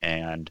money,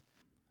 and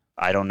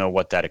I don't know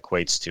what that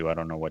equates to. I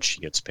don't know what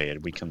she gets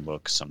paid. We can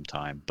look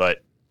sometime.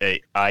 But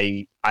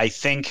I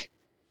think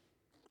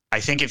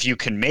if you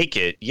can make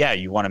it, yeah,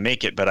 you want to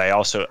make it. But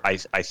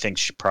I think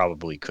she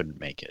probably couldn't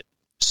make it.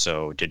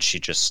 So did she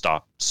just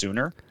stop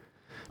sooner?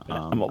 I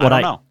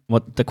don't know.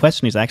 What the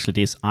question is actually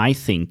this: I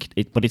think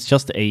but it's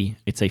just a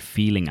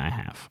feeling I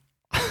have.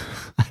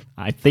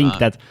 I think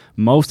that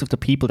most of the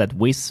people that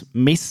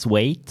miss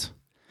weight,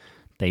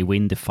 they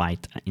win the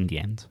fight in the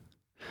end.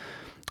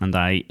 And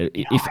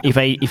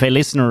if a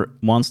listener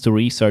wants to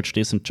research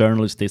this and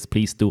journalist this,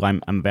 please do.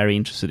 I'm very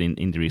interested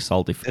in the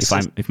result.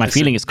 If my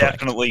feeling is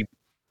correct.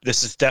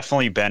 This has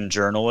definitely been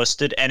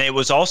journalisted, and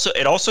it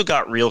also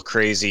got real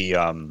crazy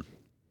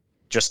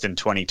just in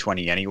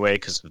 2020 anyway,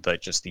 because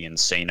of just the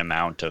insane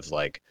amount of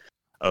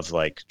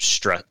outside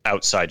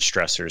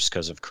stressors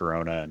because of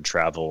Corona and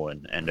travel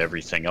and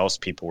everything else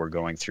people were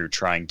going through,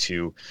 trying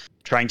to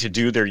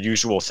do their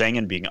usual thing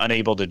and being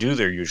unable to do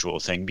their usual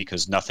thing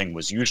because nothing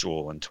was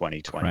usual in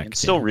 2020. Correct, and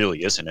still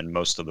really isn't in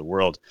most of the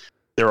world.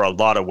 There are a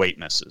lot of weight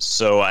misses.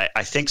 So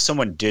I think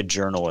someone did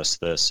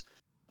journalist this.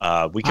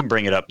 We can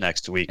bring it up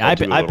next week. I'd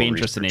be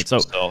interested in it.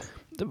 So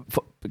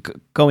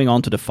going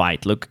on to the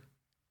fight, look,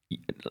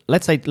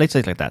 let's say it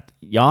like that.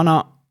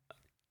 Yana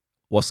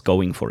was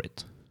going for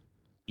it.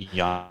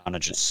 Yana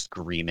just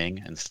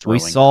screaming and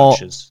throwing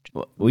punches.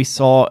 We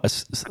saw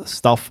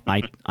stuff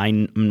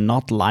I'm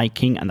not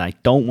liking, and I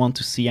don't want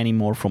to see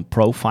anymore from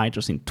pro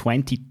fighters in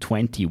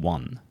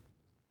 2021.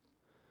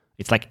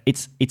 It's like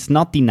it's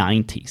not the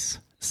 90s.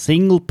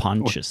 Single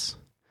punches.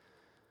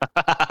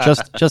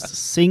 just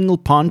single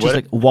punches,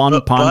 like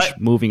one punch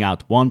moving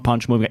out, one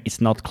punch moving out.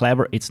 It's not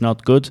clever. It's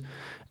not good.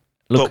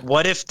 Look, but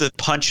what if the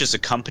punch is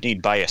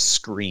accompanied by a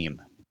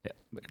scream?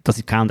 Does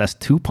it count as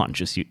two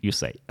punches? You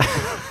say?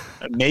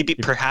 Maybe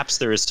perhaps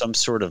there is some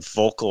sort of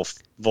vocal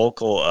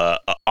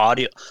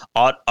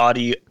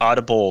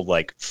audible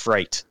like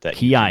fright that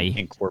you can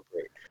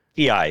incorporate.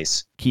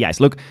 Kiais.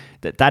 Look,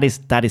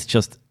 that is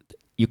just,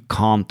 you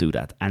can't do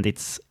that, and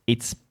it's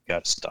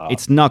gotta stop.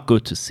 It's not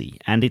good to see,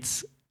 and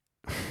it's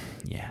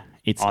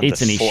it's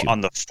an issue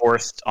on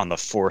the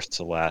fourth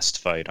to last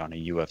fight on a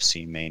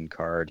UFC main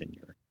card, and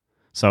you're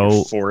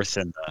fourth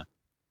in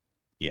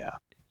the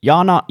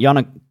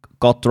Jana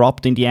got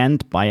dropped in the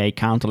end by a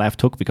counter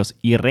left hook because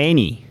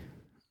Irene,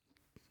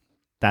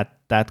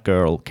 that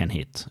girl can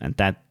hit, and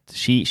that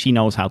she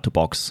knows how to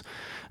box,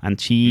 and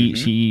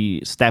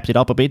she stepped it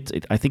up a bit.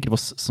 I think it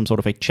was some sort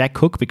of a check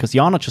hook because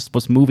Jana just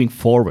was moving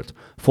forward,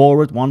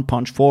 one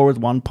punch, forward,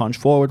 one punch,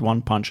 forward,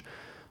 one punch.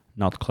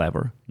 Not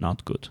clever,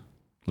 not good.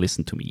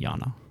 Listen to me,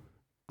 Jana.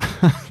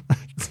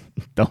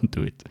 Don't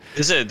do it.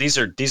 These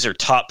are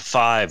top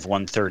 5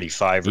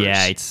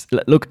 135ers. Yeah,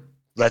 look.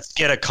 Let's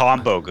get a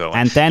combo going.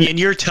 And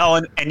you're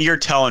telling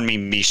me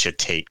Misha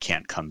Tate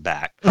can't come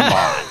back. Come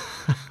on.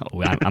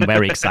 I'm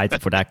very excited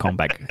for that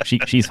comeback.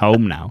 She's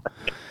home now.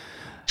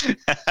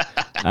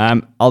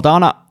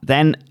 Aldana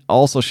then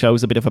also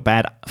shows a bit of a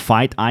bad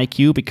fight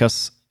IQ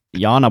because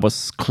Jana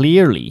was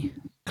clearly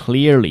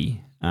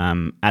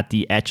at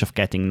the edge of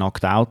getting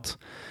knocked out.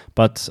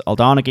 But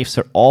Aldana gives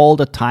her all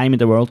the time in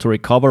the world to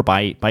recover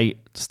by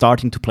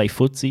starting to play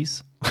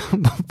footsies,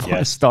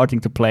 starting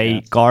to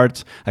play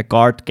a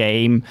guard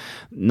game,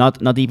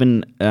 not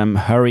even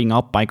hurrying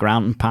up by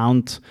ground and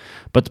pound.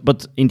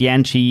 But in the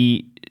end,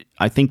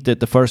 I think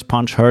that the first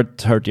punch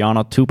hurt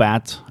Jana too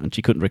bad, and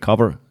she couldn't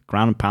recover.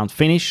 Ground and pound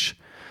finish.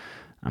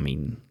 I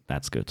mean,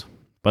 that's good.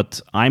 But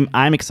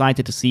I'm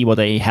excited to see what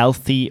a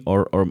healthy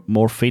or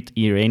more fit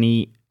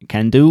Irene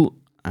can do,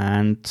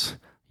 and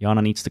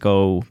Jana needs to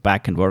go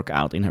back and work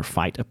out in her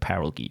fight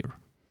apparel gear.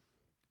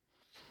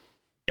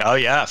 Oh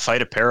yeah,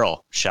 fight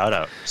apparel. Shout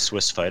out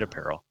Swiss Fight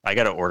Apparel. I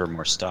got to order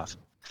more stuff.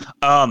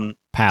 Can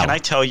I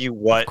tell you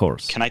what? Of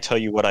course. Can I tell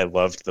you what I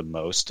loved the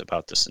most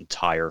about this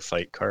entire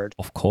fight card?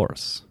 Of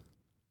course.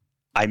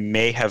 I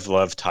may have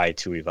loved Tai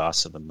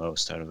Tuivasa the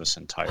most out of this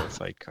entire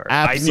fight card.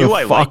 Absolutely. I knew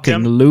I liked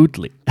him.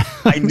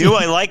 I knew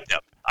I liked him.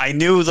 I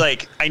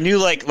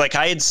knew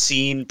I had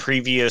seen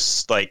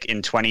previous, like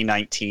in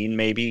 2019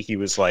 maybe, he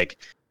was like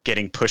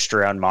getting pushed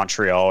around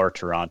Montreal or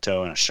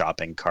Toronto in a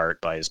shopping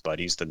cart by his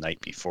buddies the night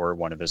before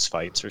one of his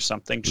fights or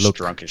something, just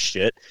drunk as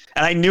shit.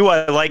 And I knew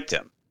I liked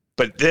him.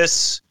 But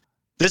this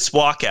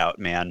walkout,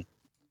 man.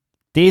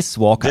 This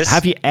walkout.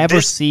 Have you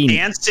ever seen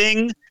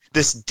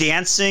this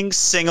dancing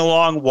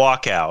sing-along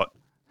walkout?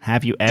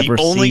 Have you ever seen?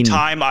 The only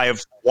time I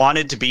have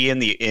wanted to be in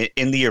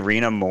the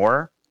arena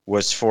more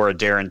was for a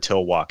Darren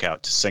Till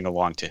walkout, to sing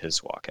along to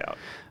his walkout.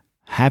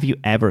 Have you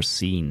ever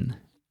seen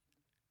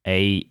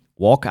a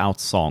walkout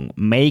song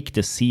make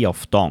the Sea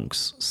of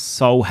Donks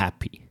so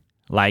happy?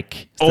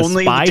 Like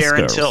only the Spice Darren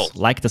Girls. Till.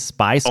 Like the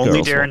Spice Girls.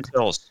 Only Darren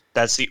Till's.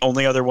 That's the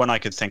only other one I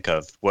could think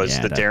of was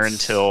the Darren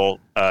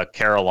Till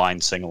Caroline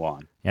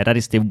sing-along. Yeah, that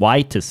is the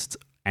whitest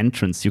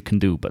entrance you can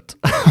do, but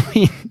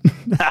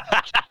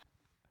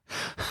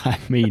I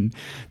mean,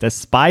 the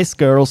Spice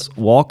Girls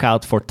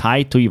walkout for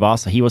Tai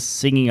Tuivasa, he was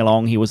singing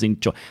along, he was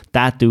enjoying.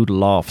 That dude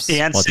loves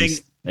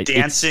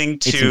dancing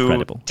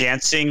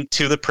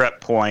to the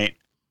prep point,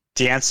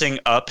 dancing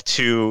up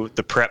to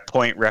the prep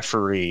point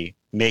referee,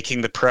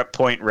 making the prep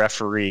point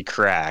referee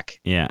crack.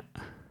 Yeah,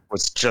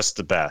 was just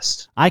the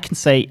best. I can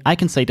say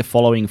the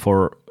following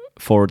for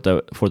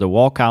the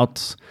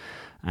walkout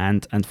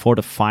and for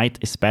the fight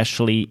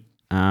especially.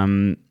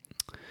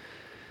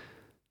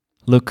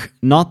 Look,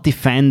 not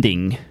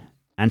defending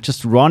and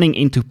just running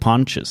into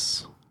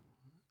punches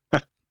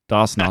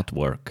does not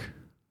work.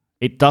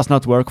 It does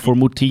not work for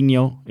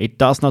Moutinho. It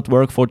does not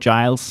work for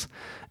Giles.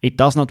 It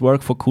does not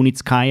work for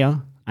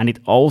Kunitskaya. And it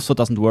also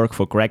doesn't work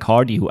for Greg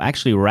Hardy, who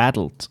actually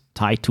rattled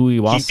Tai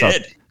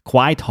Tuivasa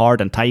quite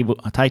hard. And Tai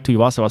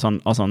Tuivasa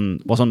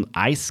was on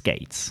ice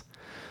skates.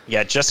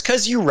 Yeah, just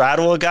because you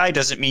rattle a guy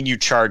doesn't mean you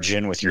charge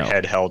in with your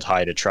head held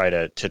high to try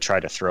to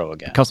throw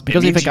again. Because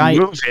if a guy,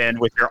 you move in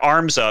with your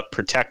arms up,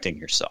 protecting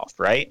yourself,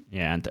 right?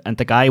 Yeah, and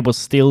the guy was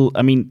still.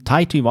 I mean,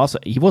 Tai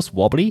Tuivasa, he was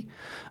wobbly,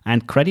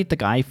 and credit the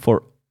guy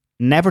for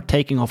never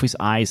taking off his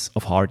eyes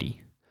of Hardy,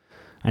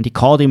 and he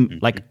caught him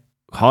like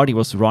Hardy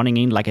was running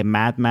in like a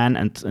madman,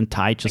 and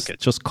Tai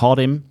just caught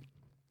him.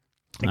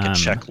 I think a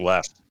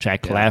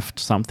check left,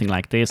 something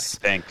like this.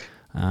 I think.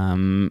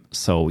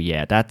 So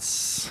yeah,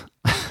 that's.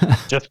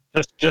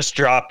 just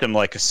dropped him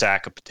like a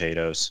sack of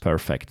potatoes.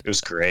 Perfect. It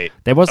was great.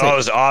 It was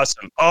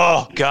awesome.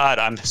 Oh God,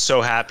 I'm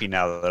so happy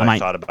now that I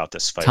thought about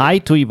this fight. Tai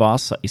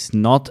Tuivasa is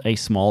not a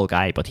small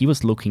guy, but he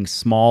was looking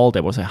small.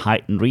 There was a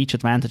height and reach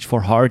advantage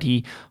for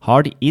Hardy.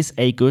 Hardy is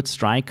a good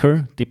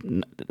striker.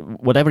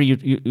 Whatever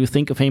you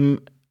think of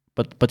him,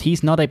 but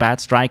he's not a bad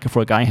striker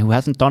for a guy who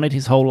hasn't done it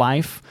his whole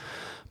life.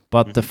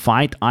 But the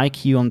fight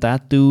IQ on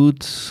that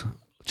dude,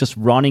 just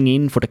running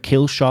in for the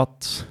kill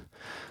shot.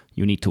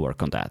 You need to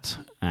work on that.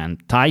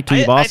 And Tai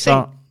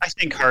Tuivasa, I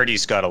think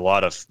Hardy's got a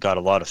lot of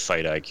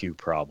fight IQ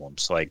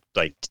problems, like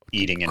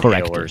eating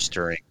Correctly.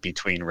 inhalers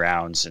between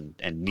rounds and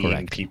kneeing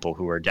Correctly. people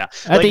who are down.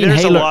 The There's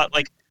inhaler, a lot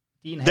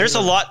there's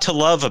a lot to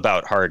love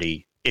about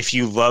Hardy if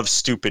you love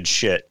stupid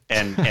shit,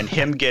 and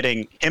him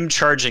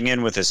charging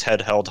in with his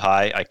head held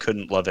high. I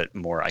couldn't love it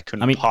more. I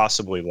couldn't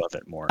possibly love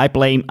it more. I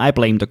blame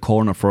the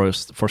corner for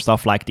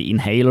stuff like the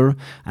inhaler,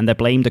 and I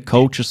blame the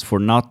coaches for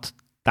not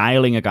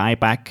dialing a guy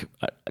back.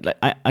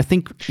 I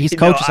think his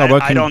coaches are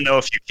working. I don't know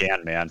if you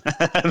can, man.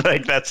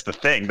 Like, that's the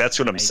thing. That's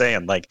what I'm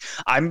saying. Like,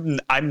 I'm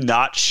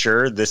not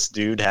sure this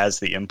dude has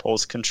the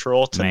impulse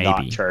control to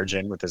not charge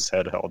in with his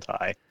head held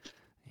high.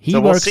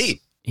 We'll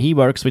see. He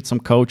works with some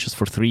coaches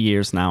for 3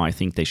 years now. I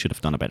think they should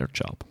have done a better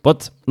job.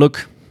 But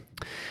look,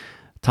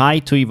 Tai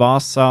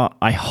Tuivasa,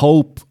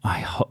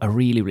 I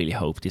really, really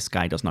hope this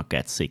guy does not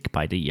get sick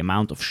by the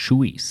amount of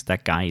shoeys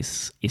that guy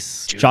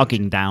is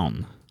jogging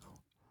down.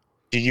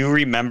 Do you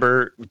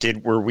remember?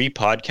 Were we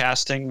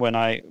podcasting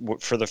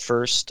for the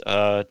first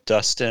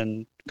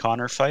Dustin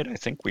Conor fight? I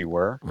think we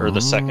were, or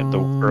the second,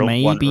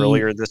 one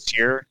earlier this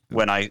year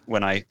when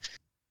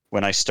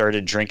I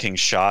started drinking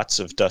shots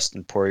of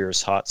Dustin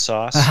Poirier's hot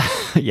sauce.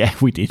 Yeah,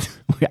 we did.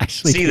 We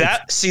actually did.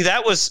 That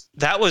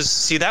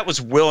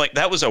was willing.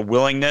 That was a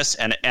willingness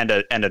and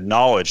a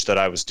knowledge that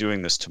I was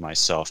doing this to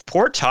myself.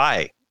 Poor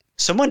Ty.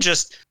 Someone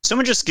just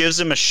gives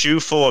him a shoe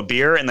full of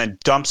beer and then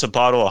dumps a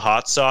bottle of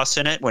hot sauce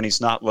in it when he's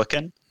not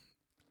looking.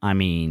 I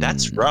mean,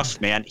 that's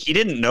rough, man. He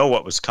didn't know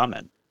what was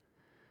coming.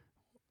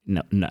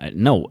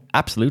 No,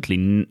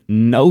 absolutely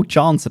no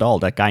chance at all.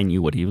 That guy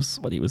knew what he was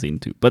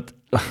into. But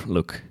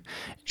look,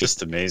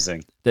 just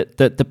amazing.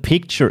 The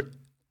picture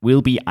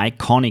will be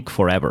iconic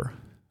forever.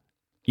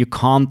 You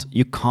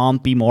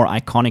can't be more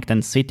iconic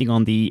than sitting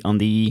on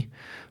the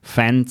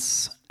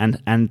fence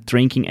and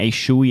drinking a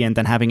shoey and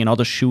then having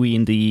another shoey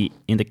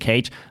in the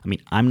cage. I mean,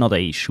 I'm not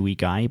a shoey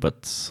guy,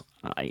 but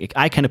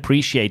I can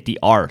appreciate the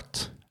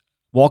art.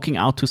 Walking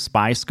out to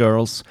Spice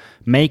Girls,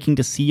 making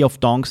the sea of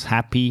donks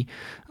happy,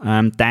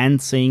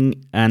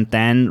 dancing, and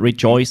then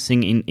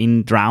rejoicing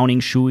in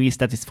drowning shoeys.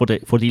 That is for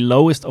the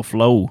lowest of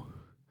low.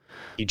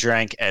 He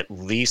drank at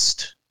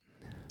least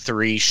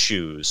 3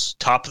 shoes.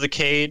 Top of the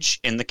cage,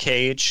 in the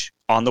cage,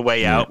 on the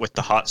way out with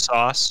the hot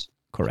sauce.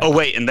 Correct. Oh,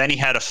 wait, and then he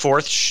had a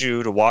 4th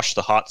shoe to wash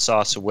the hot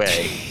sauce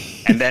away.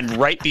 And then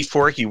right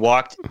before he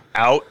walked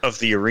out of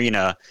the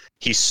arena,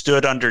 he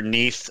stood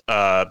underneath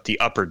the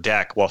upper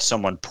deck while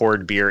someone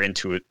poured beer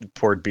into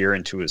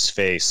his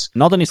face.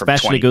 Not an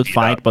especially good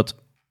fight, but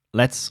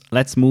let's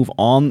move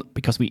on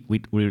because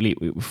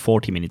we're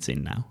 40 minutes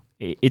in now.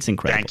 It's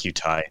incredible. Thank you,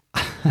 Ty.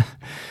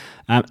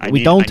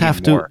 We don't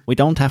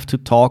have to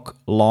talk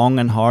long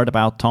and hard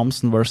about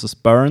Thompson versus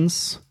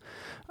Burns.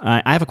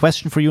 I have a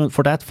question for you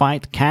for that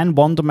fight. Can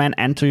Wonder Man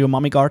enter your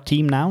Mummy Guard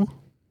team now?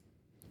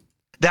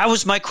 That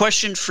was my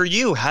question for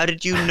you. How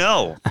did you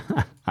know?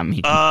 I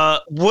mean,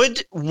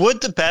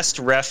 would the best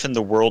ref in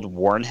the world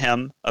warn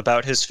him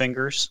about his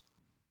fingers?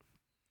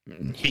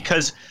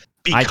 Because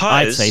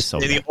I'd say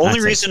so. The only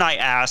reason I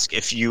ask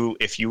if you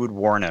would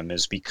warn him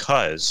is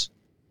because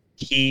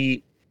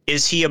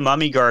is he a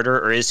mummy guarder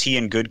or is he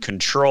in good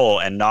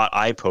control and not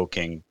eye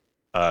poking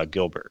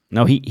Gilbert?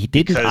 No, he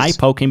didn't eye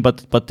poke him,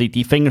 but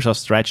the fingers are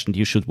stretched, and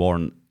you should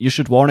warn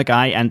a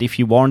guy. And if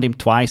you warned him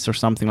twice or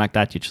something like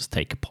that, you just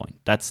take a point.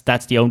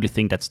 That's the only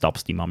thing that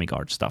stops the mummy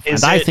guard stuff.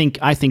 I think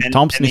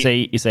Thompson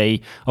is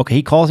a okay.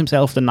 He calls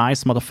himself the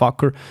nice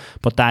motherfucker,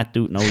 but that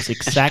dude knows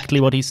exactly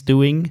what he's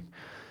doing.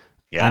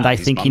 Yeah, and I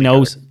think he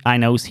knows. I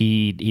knows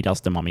he does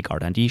the mummy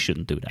guard, and he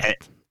shouldn't do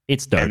that.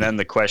 It's dirty. And then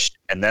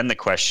the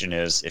question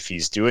is, if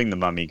he's doing the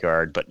mummy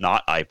guard but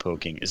not eye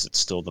poking, is it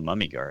still the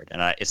mummy guard?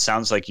 And it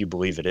sounds like you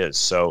believe it is.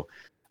 So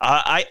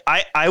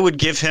I would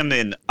give him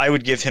an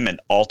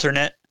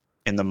alternate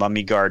in the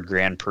mummy guard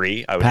Grand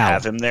Prix. I would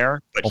have him there,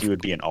 but he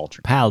would be an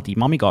alternate. Pal, the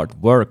mummy guard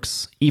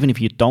works even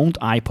if you don't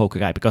eye poke a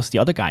guy because the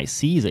other guy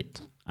sees it.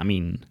 I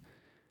mean,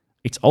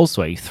 it's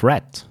also a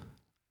threat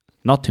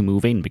not to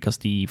move in because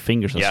the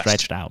fingers are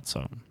stretched out.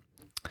 So.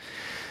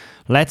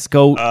 Let's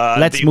go.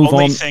 Let's move on. The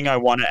only thing I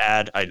want to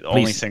add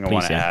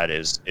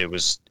is it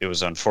was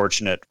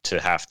unfortunate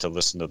to have to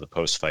listen to the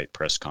post-fight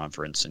press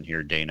conference and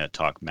hear Dana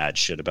talk mad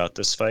shit about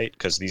this fight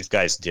because these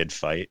guys did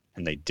fight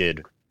and they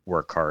did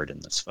work hard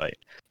in this fight.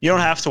 You don't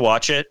have to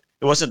watch it.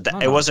 It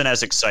wasn't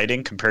as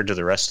exciting compared to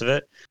the rest of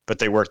it, but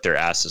they worked their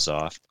asses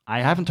off.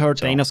 I haven't heard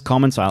Dana's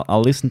comments.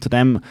 I'll listen to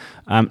them.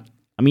 I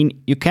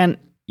mean, you can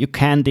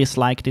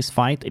dislike this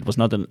fight. It was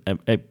not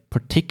a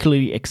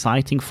particularly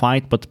exciting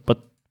fight, but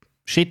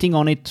shitting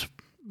on it,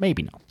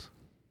 maybe not.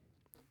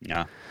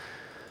 Yeah.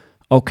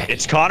 Okay.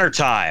 It's Conor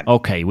time.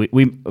 Okay.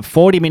 We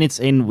 40 minutes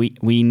in.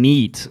 We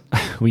need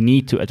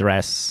to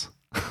address.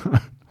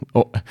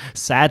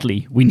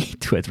 Sadly, we need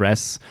to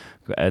address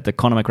the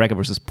Conor McGregor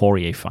versus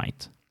Poirier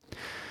fight.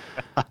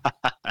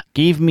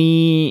 Give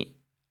me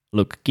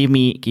your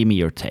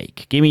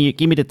take. Give me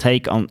the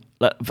take on.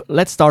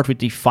 Let's start with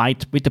the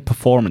fight, with the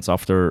performance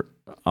after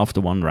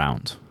one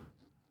round.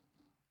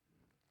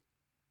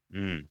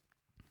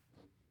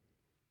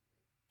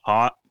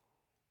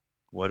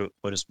 What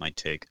is my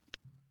take?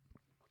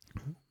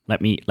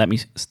 Let me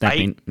step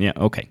in. Yeah,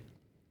 okay.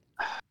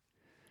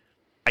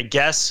 I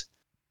guess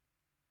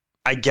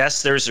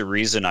there's a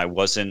reason I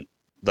wasn't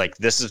like,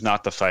 this is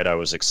not the fight I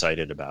was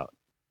excited about.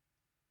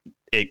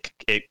 It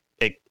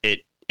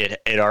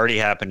already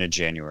happened in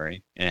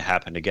January, and it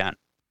happened again.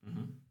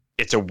 Mm-hmm.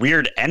 It's a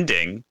weird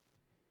ending,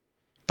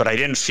 but I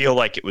didn't feel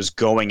like it was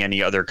going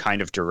any other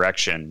kind of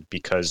direction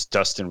because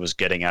Dustin was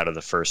getting out of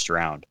the first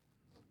round.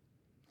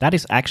 That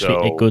is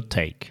actually a good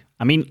take.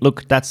 I mean,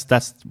 look, that's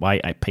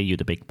why I pay you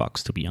the big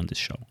bucks to be on this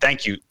show.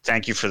 Thank you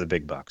for the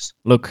big bucks.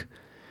 Look,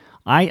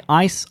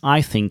 I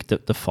think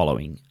that the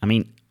following. I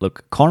mean,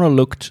 look, Conor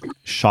looked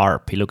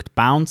sharp. He looked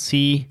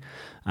bouncy,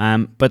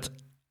 but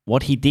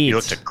what he did... He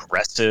looked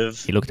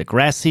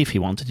aggressive. He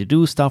wanted to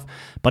do stuff,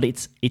 but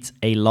it's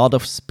a lot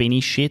of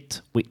spinny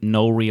shit with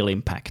no real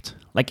impact.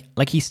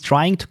 Like he's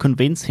trying to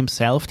convince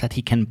himself that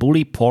he can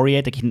bully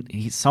Poirier, that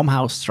he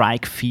somehow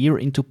strike fear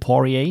into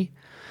Poirier.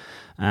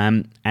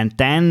 And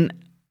then,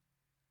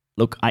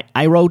 look,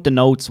 I wrote the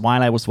notes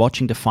while I was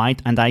watching the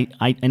fight, and I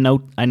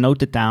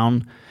noted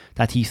down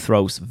that he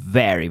throws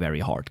very, very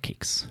hard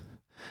kicks.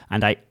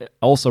 And I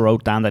also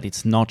wrote down that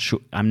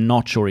I'm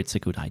not sure it's a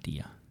good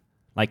idea.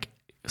 Like,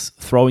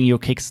 throwing your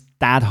kicks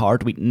that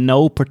hard with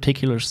no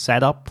particular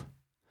setup.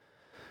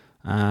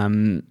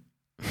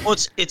 Well,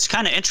 it's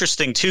kind of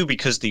interesting too,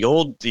 because the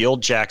old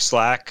Jack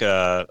Slack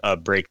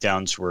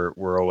breakdowns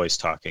were always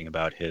talking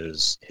about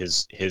his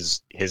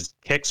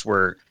kicks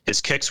were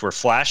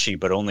flashy,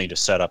 but only to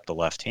set up the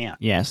left hand.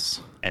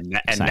 Yes,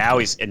 and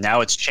exactly.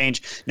 now it's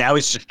changed. Now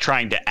he's just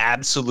trying to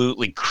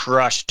absolutely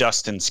crush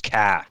Dustin's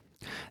calf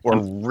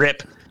or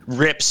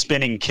rip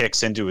spinning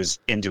kicks into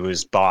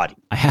his body.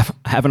 I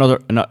have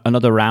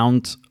another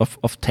round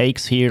of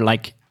takes here.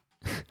 Like,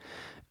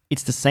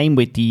 it's the same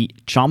with the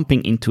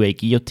jumping into a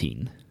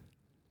guillotine.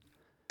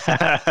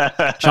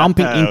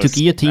 Jumping into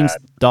guillotines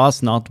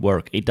does not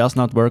work. It does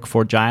not work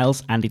for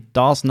Giles, and it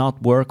does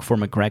not work for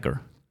McGregor.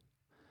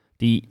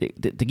 The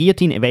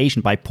guillotine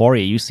evasion by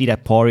Poirier, you see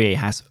that Poirier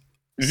has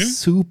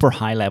super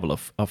high level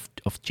of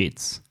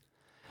jits.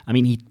 I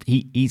mean,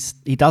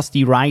 he does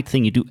the right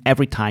thing. You do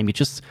every time.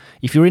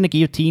 If you're in a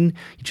guillotine,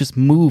 you just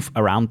move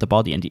around the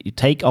body and you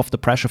take off the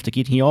pressure of the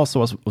guillotine. He also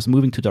was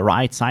moving to the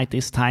right side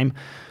this time.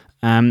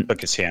 Took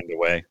his hand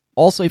away.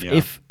 Also,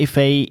 if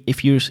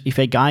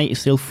a guy is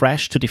still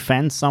fresh to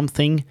defend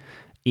something,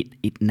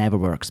 it never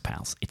works,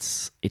 pals.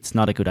 It's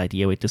not a good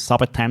idea. With the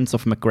sub attempts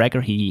of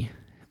McGregor,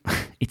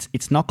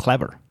 it's not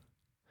clever.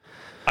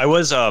 I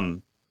was I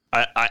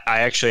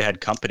actually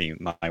had company.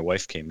 My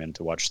wife came in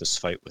to watch this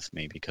fight with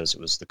me because it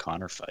was the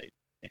Conor fight,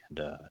 and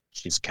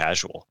she's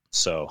casual,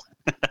 so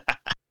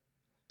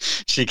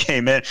she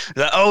came in.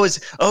 Like,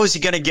 is he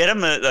gonna get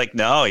him? Like,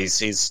 no,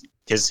 he's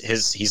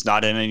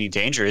not in any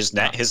danger. His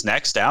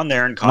neck's down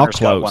there, and Conor's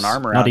got one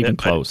arm around not even it.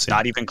 Close.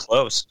 Not even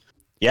close.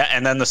 Yeah,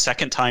 and then the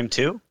second time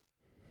too,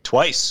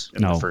 twice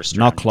in the first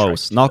round.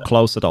 Not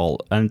close at all.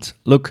 And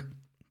look,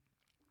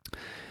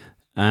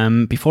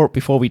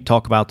 before we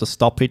talk about the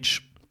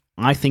stoppage,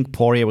 I think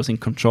Poirier was in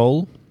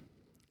control.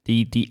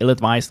 The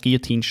ill-advised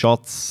guillotine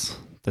shots,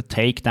 the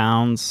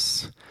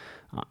takedowns.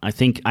 I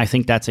think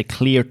that's a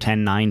clear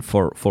 10-9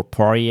 for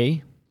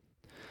Poirier.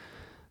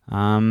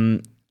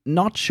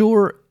 Not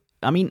sure.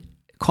 I mean,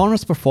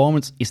 Conor's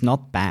performance is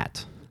not bad.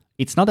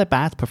 It's not a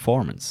bad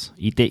performance.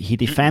 He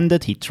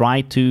defended. He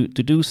tried to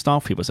do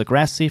stuff. He was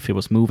aggressive. He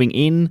was moving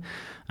in.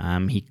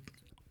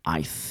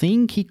 I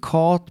think he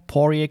caught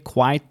Poirier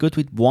quite good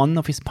with one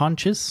of his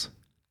punches.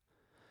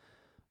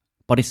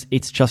 But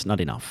it's just not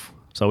enough.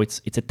 So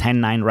it's a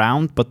 10-9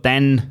 round. But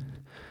then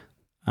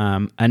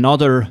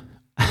another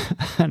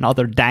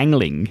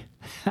dangling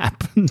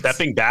happens.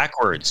 Stepping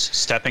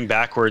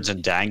backwards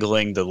and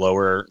dangling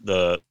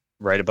the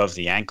right above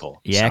the ankle.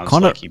 Yeah,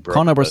 Conor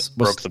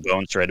broke the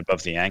bones right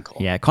above the ankle.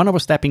 Yeah, Conor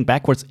was stepping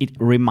backwards. It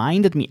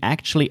reminded me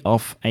actually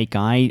of a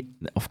guy,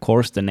 of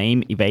course the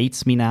name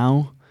evades me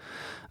now,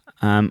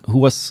 who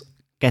was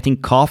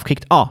getting calf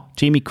kicked.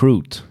 Jimmy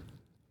Crute.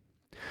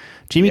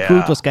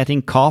 Crute was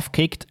getting calf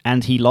kicked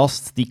and he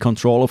lost the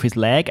control of his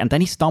leg and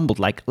then he stumbled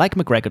like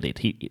McGregor did.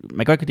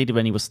 McGregor did it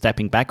when he was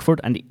stepping backward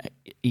and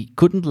he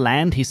couldn't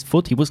land his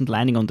foot. He wasn't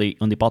landing on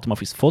the bottom of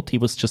his foot. He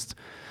was just...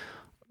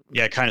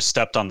 Yeah, kind of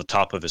stepped on the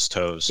top of his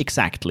toes.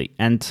 Exactly.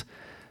 And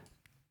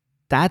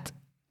that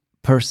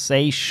per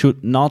se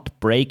should not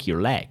break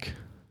your leg.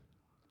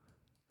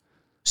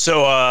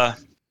 So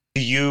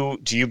do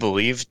you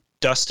believe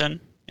Dustin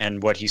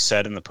and what he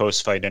said in the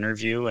post-fight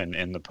interview and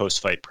in the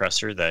post-fight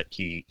presser that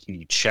he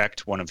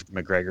checked one of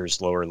McGregor's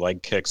lower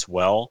leg kicks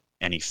well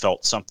and he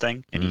felt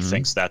something and he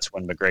thinks that's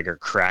when McGregor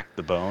cracked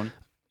the bone?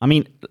 I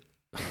mean,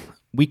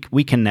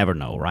 we can never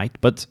know, right?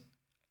 But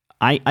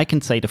I can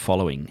say the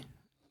following.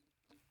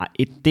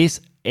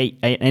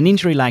 An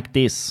injury like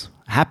this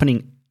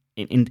happening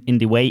in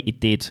the way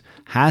it did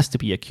has to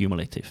be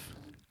accumulative.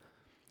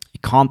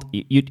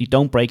 You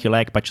don't break your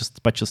leg by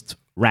just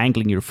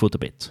wrangling your foot a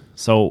bit.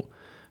 So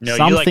no,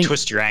 you like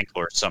twist your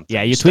ankle or something.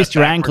 Yeah, you twist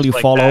your ankle, you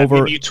fall over.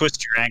 Maybe you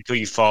twist your ankle,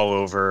 you fall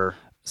over.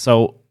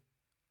 So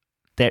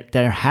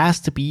there has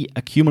to be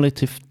a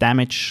cumulative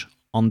damage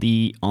on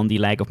the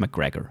leg of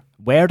McGregor.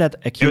 Where that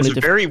accumulative... It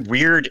was very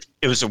weird.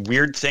 It was a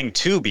weird thing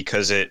too,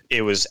 because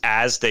it was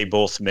as they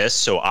both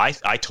missed. So I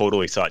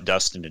totally thought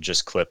Dustin had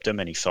just clipped him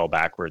and he fell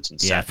backwards and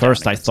sat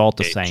first down I thought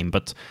the same,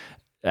 but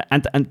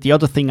and the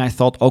other thing I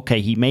thought, okay,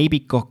 he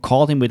maybe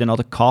caught him with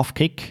another calf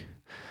kick,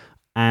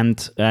 and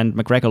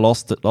McGregor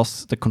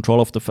lost the control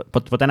of the...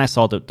 But then I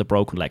saw the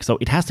broken leg. So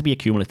it has to be a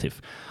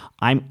cumulative.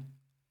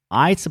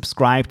 I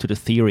subscribe to the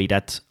theory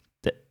that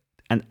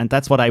and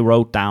that's what I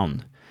wrote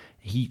down.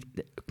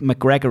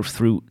 McGregor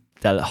threw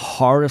the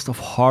hardest of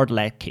hard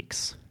leg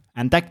kicks.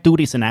 And that dude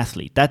is an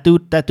athlete. That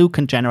dude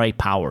can generate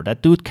power.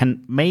 That dude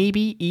can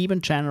maybe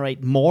even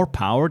generate more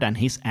power than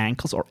his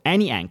ankles, or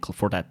any ankle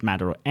for that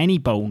matter, or any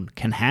bone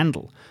can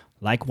handle,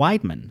 like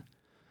Weidman.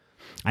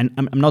 And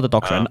I'm not a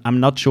doctor. I'm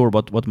not sure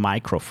what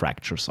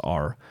microfractures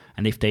are,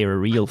 and if they're a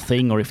real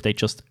thing or if they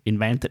just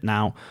invented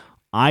now.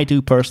 I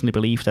do personally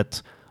believe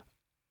that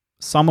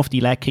some of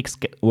the leg kicks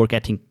were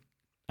getting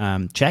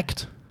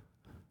checked,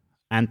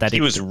 and that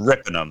he was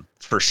ripping them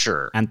for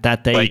sure, and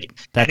that they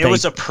it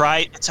was a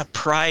pride. It's a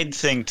pride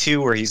thing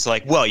too, where he's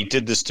like, "Well, you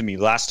did this to me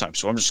last time,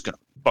 so I'm just gonna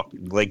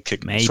fucking leg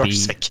kick him as hard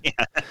as I can."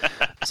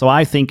 So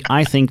I think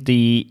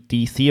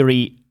the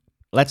theory.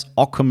 Let's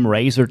Occam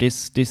razor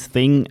this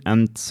thing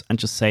and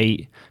just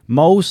say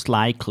most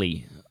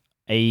likely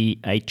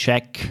a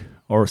check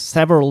or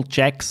several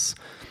checks,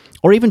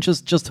 or even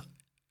just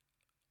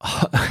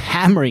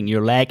hammering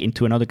your leg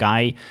into another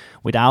guy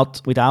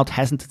without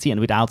hesitancy and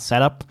without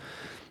setup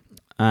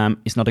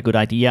is not a good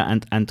idea,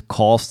 and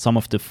caused some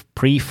of the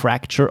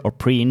pre-fracture or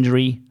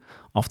pre-injury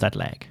of that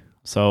leg.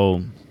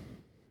 So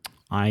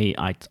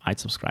I'd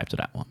subscribe to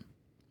that one.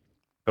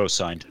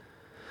 Co-signed.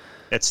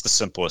 It's the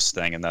simplest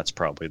thing, and that's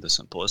probably the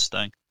simplest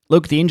thing.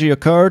 Look, the injury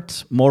occurred,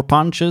 more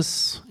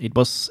punches. It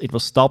was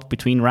stopped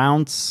between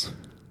rounds.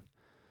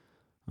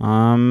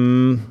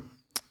 Dustin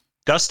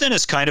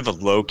is kind of a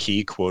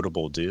low-key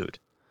quotable dude.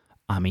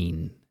 I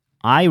mean,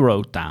 I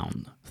wrote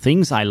down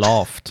things I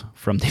loved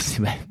from this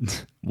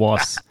event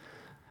was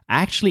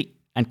actually,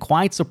 and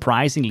quite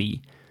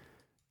surprisingly,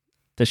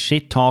 the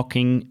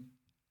shit-talking.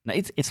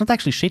 It's not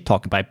actually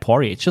shit-talking by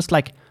Poirier. It's just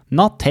like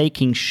not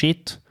taking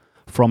shit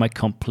from a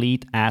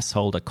complete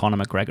asshole that Conor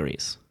McGregor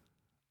is.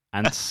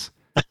 And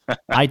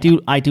I do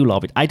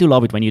love it. I do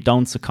love it when you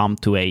don't succumb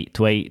to a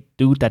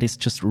dude that is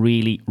just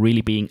really,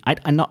 really being...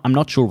 I'm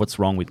not sure what's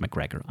wrong with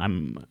McGregor.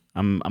 I'm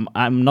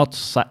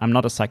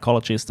not a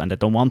psychologist, and I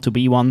don't want to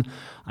be one.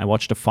 I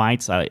watch the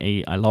fights.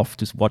 I love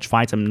to watch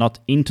fights. I'm not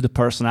into the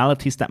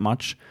personalities that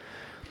much,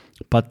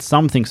 but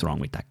something's wrong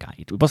with that guy.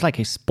 It was like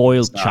a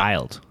spoiled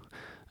child,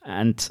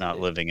 and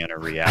not living in a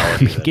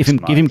reality. give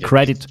him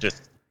credit.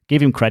 Give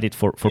him credit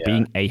for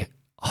being a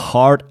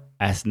hard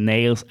as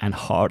nails and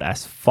hard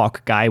as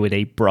fuck guy with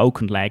a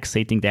broken leg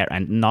sitting there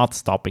and not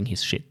stopping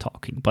his shit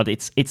talking. But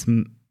it's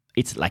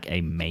like a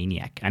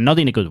maniac, and not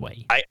in a good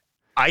way.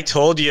 I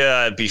told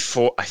you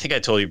before. I think I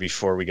told you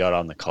before we got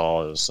on the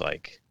call. It was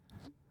like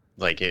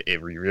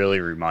it really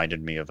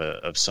reminded me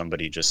of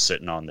somebody just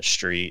sitting on the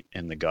street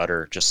in the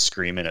gutter, just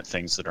screaming at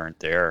things that aren't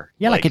there.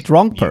 Yeah, like a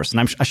drunk person.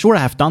 I'm sure I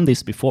have done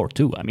this before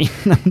too. I mean,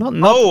 not.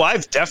 Oh,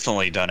 I've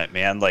definitely done it,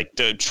 man. Like,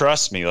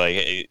 trust me.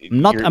 Like,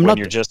 I'm not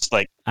elevating.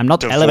 I'm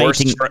not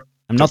elevating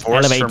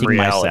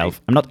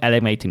myself. I'm not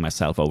elevating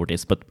myself over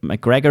this. But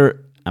McGregor,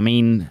 I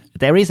mean,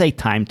 there is a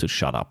time to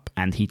shut up,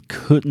 and he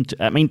couldn't.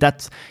 I mean,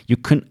 that you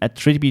couldn't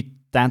attribute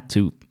that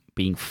to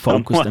being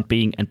focused and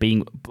being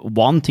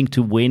wanting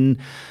to win,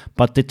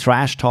 but the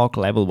trash talk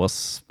level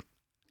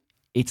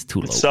it's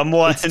too low.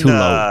 Someone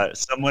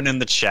in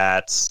the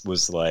chats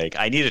was like,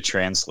 "I need a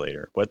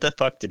translator. What the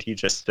fuck did he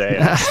just say?"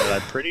 And I said,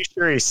 "I'm pretty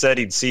sure he said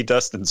he'd see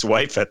Dustin's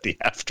wife at the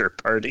after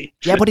party."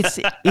 Yeah, but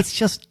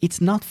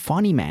it's not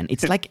funny, man.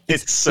 It's like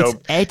it's an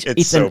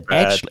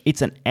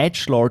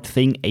edgelord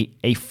thing.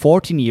 A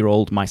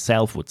 14-year-old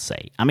myself would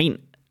say. I mean,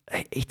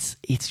 it's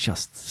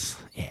just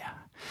yeah.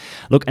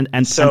 Look, and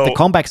the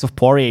comebacks of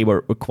Poirier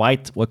were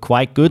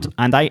quite good,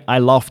 and I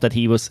love that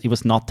he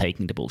was not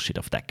taking the bullshit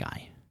of that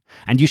guy.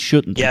 And you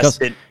shouldn't, because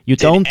did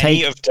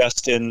any of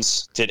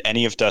Dustin's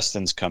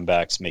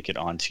comebacks make it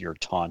onto your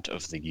taunt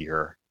of the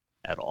year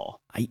at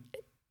all?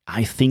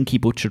 I think he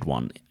butchered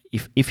one.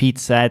 If he'd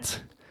said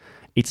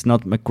it's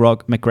not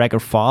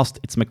McGregor fast,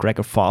 it's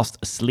McGregor fast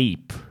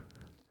asleep,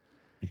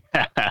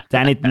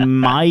 then it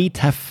might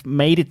have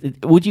made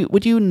it.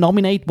 Would you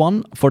nominate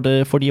one for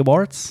the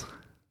awards?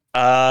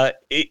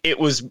 It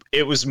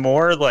was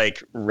more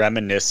like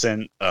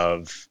reminiscent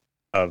of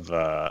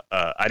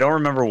I don't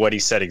remember what he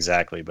said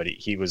exactly, but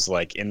he was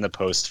like in the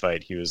post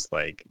fight, he was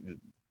like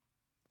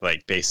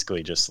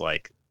basically just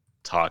like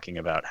talking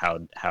about how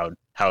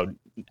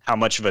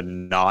much of a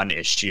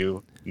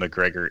non-issue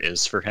McGregor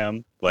is for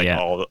him, like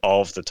all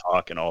of the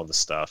talk and all the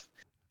stuff,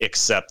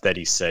 except that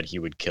he said he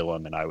would kill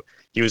him, and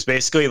he was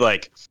basically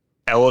like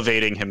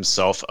elevating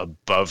himself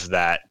above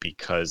that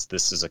because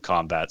this is a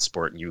combat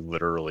sport and you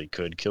literally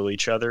could kill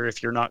each other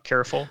if you're not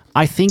careful.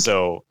 I think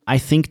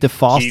the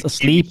fast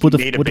asleep would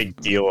have made a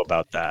big deal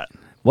about that.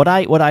 what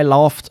I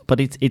loved, but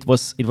it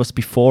was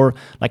before,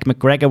 like,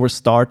 McGregor was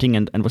starting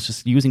and was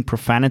just using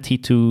profanity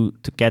to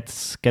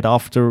get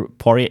after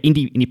Poirier in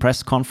the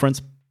press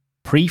conference,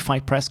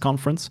 pre-fight press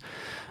conference,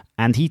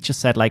 and he just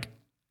said, like,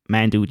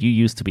 man, dude, you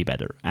used to be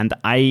better. And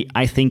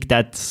I think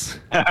that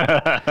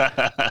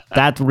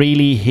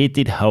really hit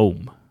it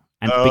home.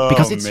 And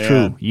because it's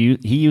true, he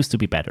used to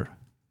be better.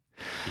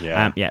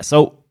 Yeah.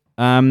 So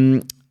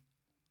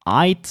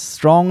I'd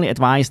strongly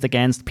advised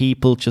against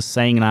people just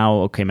saying now,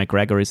 okay,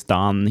 McGregor is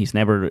done. He's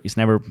never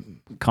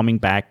coming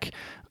back.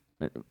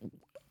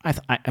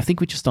 I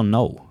think we just don't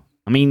know.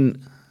 I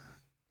mean,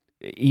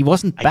 he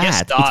wasn't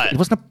bad. It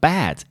was not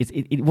bad.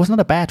 It was not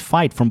a bad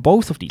fight from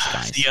both of these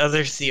guys.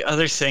 The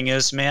other thing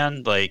is,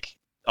 man, like,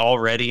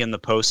 already in the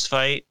post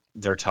fight,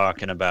 they're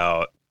talking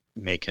about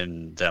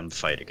making them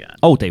fight again.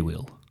 Oh, they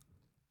will.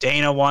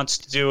 Dana wants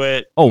to do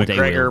it. Oh,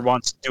 McGregor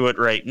wants to do it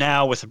right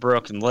now with a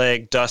broken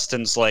leg.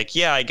 Dustin's like,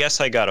 yeah, I guess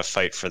I got to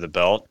fight for the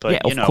belt,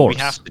 but we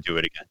have to do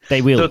it again.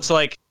 They will. So it's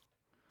like,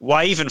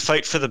 why even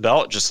fight for the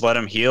belt? Just let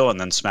him heal and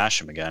then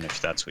smash him again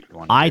if that's what you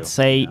want to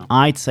do.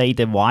 I'd say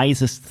the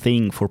wisest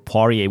thing for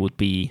Poirier would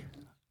be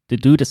to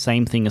do the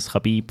same thing as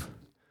Khabib.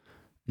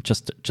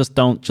 Just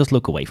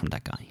look away from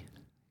that guy.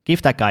 Give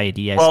that guy a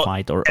Diaz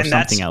fight or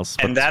something else.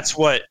 And that's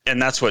what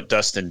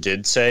Dustin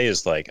did say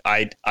is, like,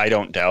 I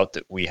don't doubt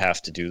that we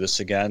have to do this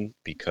again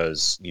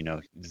because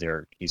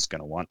he's going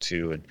to want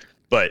to.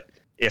 But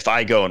if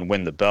I go and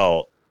win the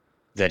belt,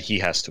 then he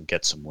has to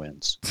get some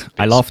wins.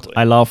 Basically.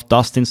 I loved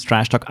Dustin's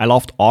trash talk. I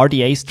loved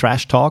RDA's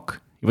trash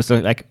talk. It was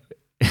like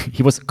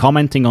he was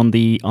commenting on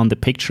the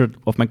picture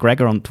of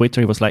McGregor on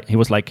Twitter. He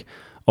was like,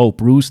 oh,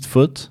 bruised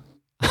foot.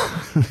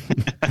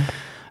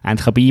 And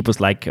Khabib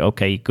was like,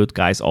 okay, good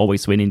guys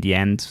always win in the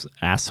end.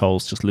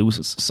 Assholes just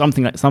lose.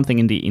 Something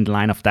in the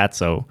line of that.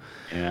 So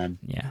yeah,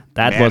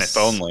 that was.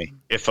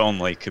 If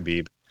only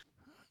Khabib.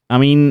 I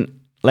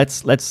mean,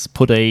 let's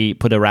put a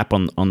wrap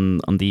on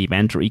the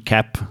event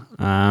recap.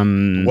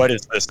 What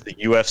is this? The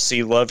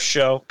UFC love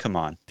show? Come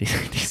on.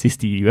 This is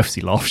the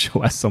UFC love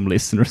show, as some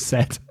listeners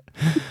said.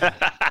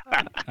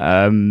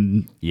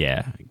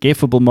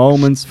 Giftable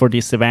moments for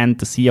this event: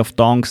 the sea of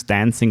donks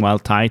dancing while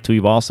Tai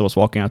Tuivasa was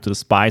walking out to the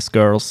Spice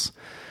Girls.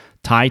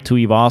 Tai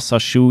Tuivasa,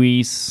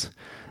 Shoeys,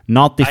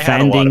 not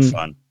defending. I had a lot of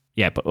fun.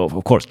 Yeah, but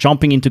of course,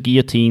 jumping into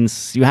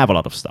guillotines. You have a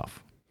lot of stuff.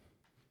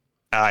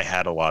 I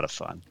had a lot of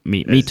fun.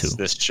 Me too.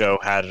 This show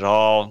had it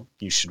all.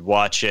 You should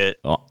watch it.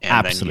 Oh, and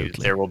absolutely.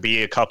 Then there will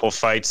be a couple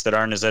fights that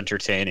aren't as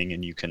entertaining,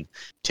 and you can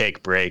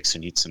take breaks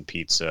and eat some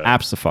pizza.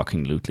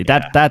 Absolutely.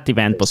 Yeah. That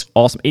event was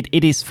awesome.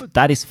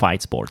 That is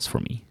fight sports for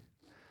me.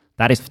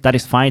 That is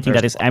fighting.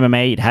 That is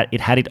MMA. It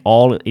had it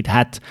all. It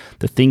had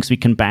the things we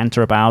can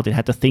banter about. It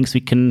had the things we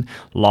can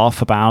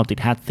laugh about. It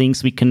had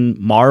things we can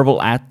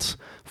marvel at,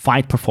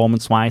 fight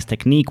performance wise,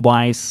 technique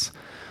wise.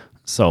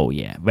 So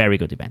yeah, very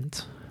good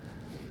event.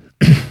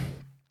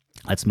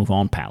 Let's move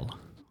on, pal.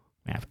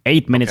 We have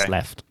 8 minutes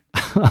left.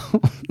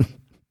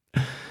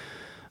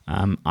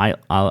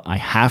 I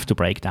have to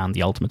break down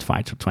The Ultimate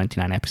Fighter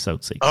 29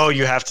 episode 6. Oh,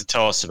 you have to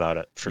tell us about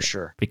it, for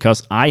sure.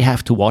 Because I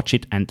have to watch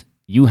it and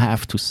you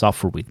have to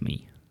suffer with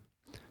me.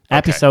 Okay,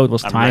 episode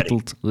was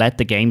titled, Let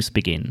the Games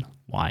Begin.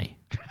 Why?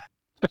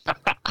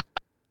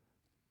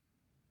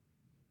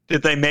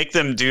 Did they make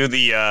them do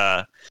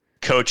the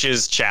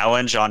coaches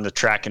challenge on the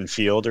track and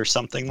field or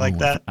something like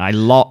that?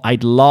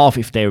 I'd love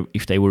if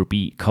there would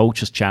be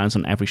coaches challenge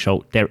on every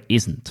show. There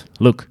isn't.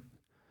 Look,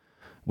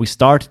 we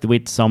started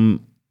with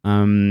some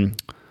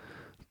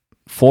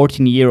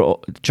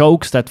 14-year-old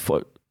jokes that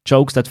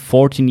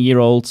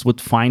 14-year-olds would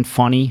find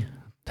funny,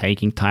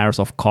 taking tires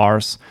off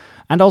cars,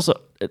 and also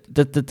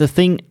the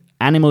thing,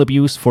 animal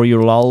abuse for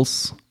your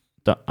lulz.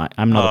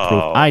 I'm not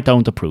approve. I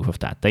don't approve of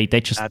that. They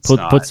just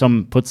put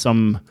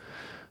some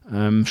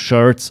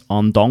shirts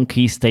on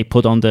donkeys they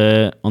put on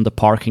the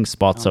parking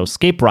spot. So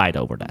skip right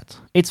over that.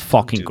 It's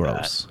fucking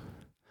gross.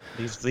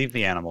 Leave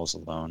the animals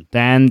alone.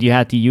 Then you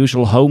had the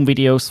usual home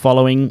videos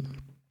following.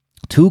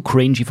 Too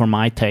cringy for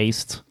my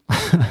taste.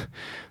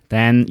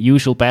 Then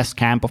usual best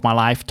camp of my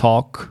life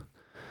talk.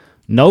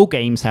 No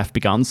games have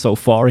begun so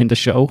far in the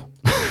show.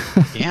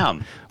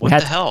 Damn. What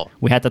the hell?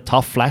 We had a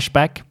tough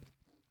flashback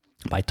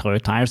by Toyo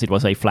Tires. It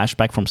was a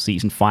flashback from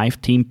season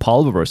 5, Team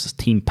Pulver versus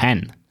Team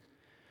Penn.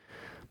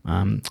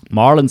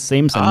 Marlon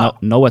Sims and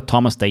Noah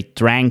Thomas, they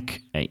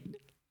drank a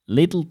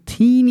little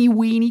teeny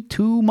weeny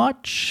too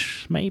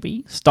much,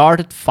 maybe.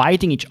 Started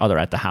fighting each other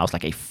at the house,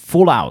 like a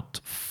full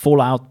out,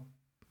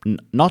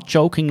 not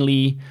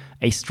jokingly,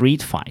 a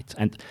street fight.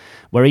 And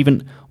where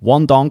even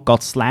one donk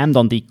got slammed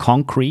on the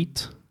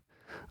concrete.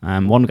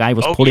 One guy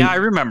was pulling. Yeah, I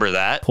remember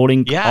that.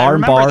 Pulling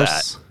arm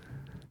bars.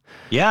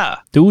 Yeah.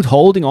 Dude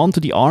holding on to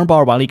the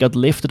armbar while he got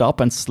lifted up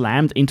and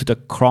slammed into the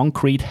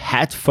concrete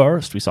head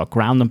first. We saw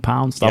ground and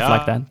pound, stuff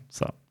like that.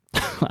 So,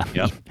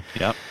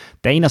 Yep.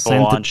 Dana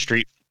sent on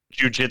street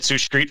jiu-jitsu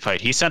street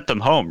fight. He sent them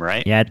home,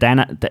 right? Yeah,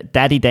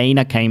 Daddy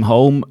Dana came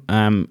home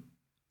and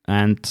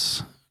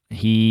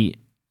he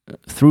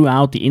threw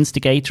out the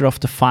instigator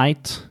of the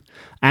fight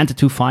and the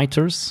two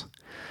fighters.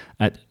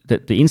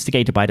 The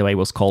instigator, by the way,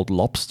 was called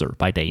Lobster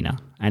by Dana,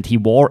 and he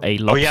wore a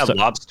lobster. Oh yeah,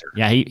 lobster.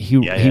 Yeah,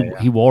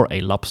 he wore a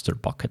lobster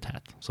bucket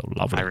hat. So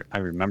lovely. I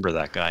remember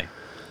that guy.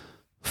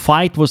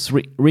 Fight was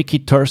Ricky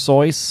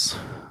Tursois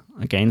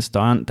against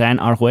Dan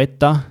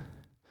Argueta.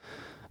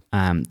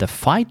 The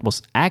fight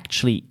was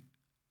actually,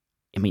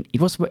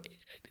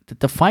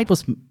 the fight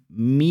was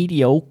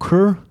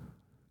mediocre.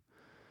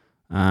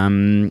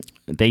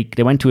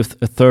 They went to a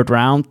third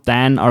round.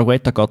 Dan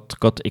Argueta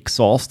got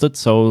exhausted,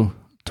 so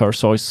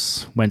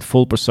Tursois went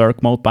full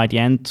berserk mode by the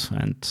end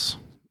and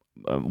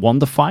won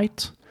the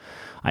fight.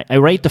 I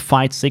rate the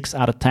fight 6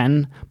 out of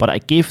 10, but I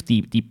give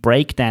the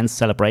breakdance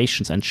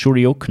celebrations and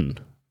Shoryuken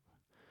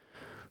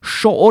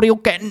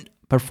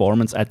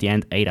performance at the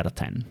end 8 out of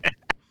 10.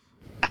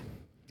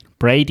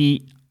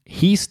 Brady,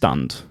 he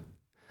stunned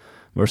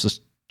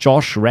versus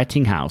Josh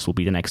Rettinghouse will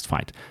be the next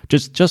fight.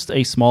 Just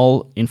a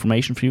small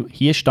information for you.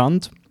 He is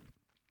stunned.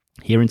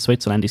 Here in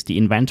Switzerland is the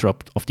inventor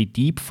of the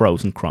deep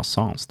frozen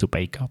croissants to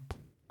bake up.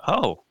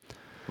 Oh,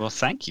 well,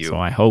 thank you. So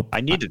I hope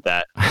I needed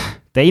that.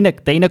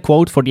 Dana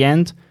quote for the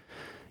end: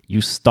 "You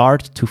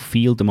start to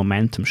feel the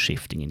momentum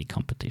shifting in the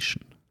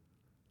competition."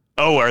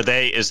 Oh,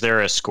 is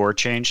there a score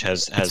change?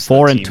 Has it's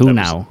 4-2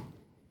 now?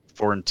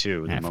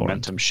 4-2. The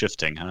momentum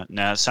shifting, huh?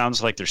 Now it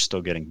sounds like they're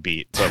still getting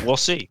beat, but we'll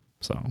see.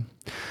 So,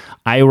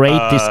 I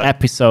rate this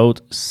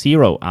episode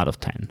 0 out of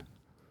 10.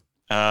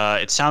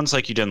 It sounds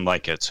like you didn't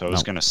like it, so I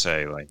was gonna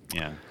say,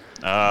 yeah.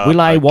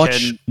 Will I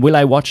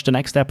watch the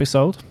next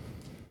episode?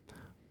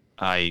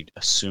 I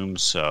assume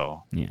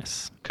so.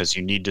 Yes. Because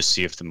you need to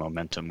see if the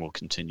momentum will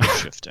continue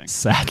shifting.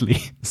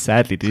 Sadly,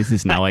 this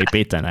is now a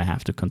bit, and I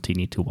have to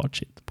continue to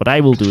watch it. But I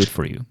will do it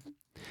for you.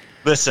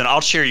 Listen,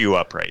 I'll cheer you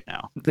up right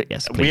now.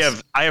 Yes,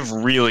 please. I have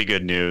really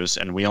good news,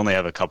 and we only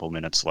have a couple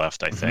minutes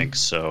left, I think.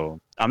 So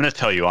I'm going to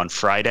tell you, on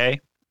Friday,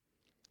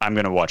 I'm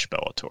going to watch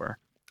Bellator.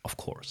 Of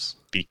course.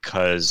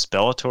 Because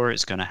Bellator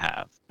is going to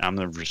have, I'm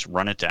going to just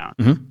run it down.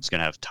 It's going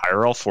to have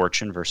Tyrell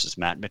Fortune versus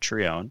Matt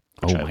Mitrione,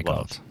 which I love.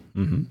 God.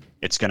 Mm-hmm.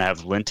 It's going to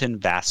have Linton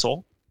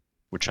Vassell,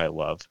 which I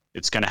love.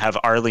 It's going to have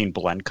Arlene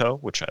Blenko,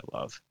 which I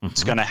love.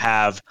 It's going to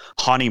have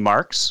Hani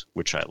Marks,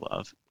 which I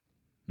love.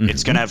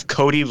 It's going to have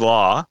Cody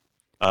Law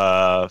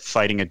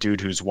fighting a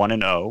dude who's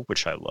 1-0,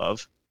 which I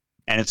love.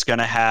 And it's going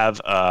to have,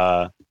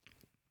 I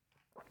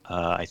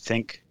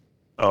think,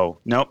 oh,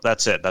 nope,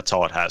 that's it. That's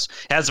all it has.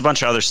 It has a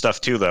bunch of other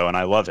stuff too, though, and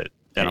I love it.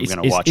 And I'm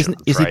going to watch it on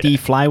Is Friday. it the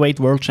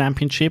Flyweight World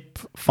Championship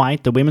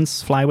fight, the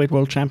Women's Flyweight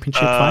World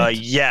Championship fight?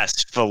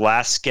 Yes,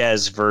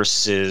 Velasquez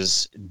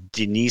versus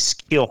Denise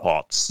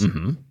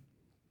Kielholtz,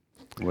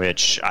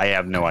 which I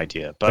have no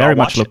idea. But very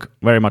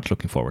much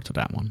looking forward to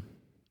that one.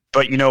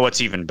 But you know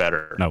what's even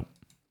better? No.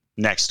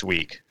 Next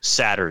week,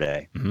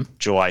 Saturday,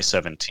 July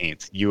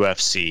 17th,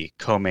 UFC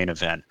co-main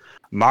event.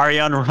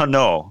 Marion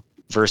Renault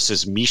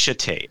versus Misha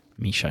Tate.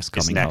 Misha's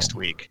coming next home.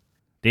 Week.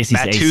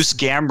 Matthews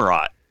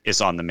Gamrot is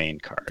on the main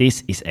card.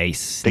 This is a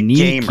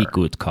sneaky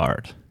good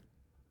card.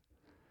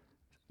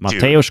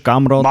 Mateusz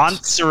Gamrot.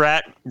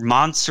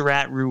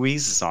 Montserrat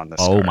Ruiz is on this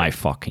card. Oh my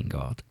fucking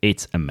God.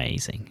 It's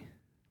amazing.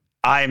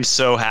 I am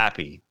so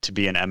happy to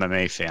be an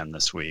MMA fan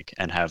this week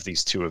and have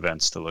these two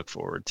events to look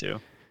forward to.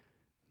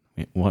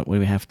 What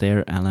we have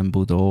there? Alain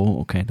Boudreau.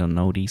 Okay, I don't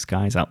know these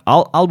guys.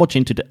 I'll watch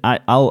into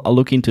I'll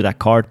look into that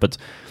card, but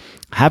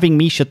having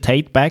Misha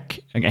Tate back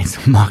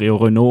against Mario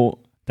Renault,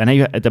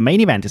 then the main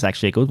event is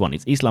actually a good one.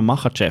 It's Islam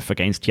Makhachev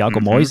against Thiago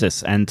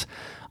Moises, and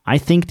I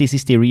think this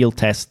is the real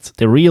test,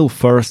 the real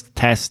first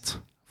test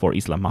for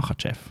Islam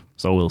Makhachev.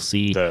 So we'll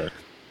see the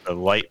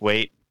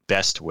lightweight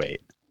best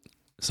weight.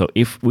 So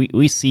if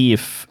we see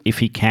if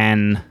he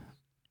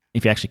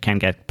actually can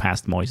get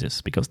past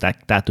Moises, because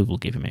that dude will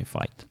give him a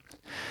fight.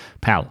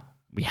 Pal,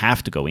 we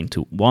have to go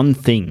into one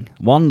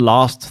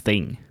last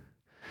thing.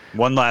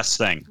 One last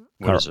thing.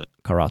 What is it?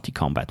 Karate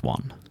Combat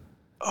 1.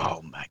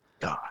 Oh my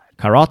God.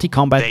 Karate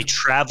Combat. They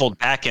traveled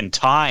back in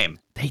time.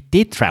 They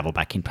did travel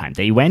back in time.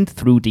 They went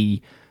through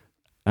the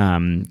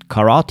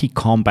Karate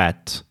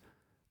Combat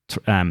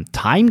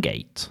time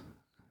gate.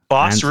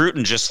 Boss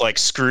Rutan just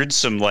screwed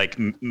some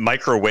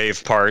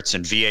microwave parts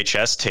and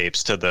VHS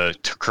tapes to the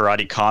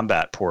Karate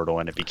Combat portal,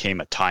 and it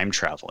became a time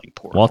traveling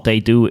portal.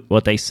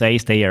 What they say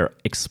is they are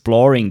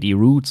exploring the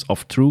roots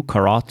of true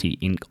karate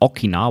in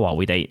Okinawa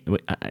with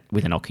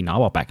an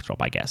Okinawa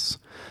backdrop, I guess.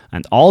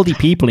 And all the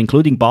people,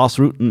 including Boss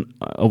Rutan,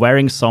 are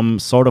wearing some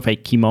sort of a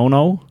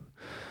kimono.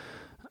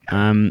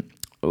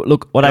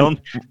 Look,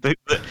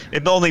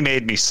 it only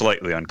made me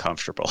slightly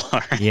uncomfortable.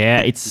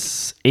 Yeah,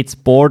 it's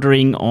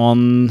bordering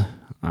on.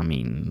 I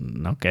mean,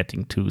 not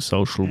getting too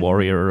social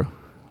warrior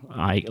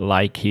I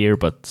like here,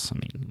 but I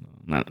mean,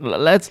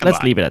 let's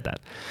leave it at that.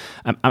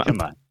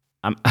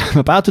 I'm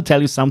about to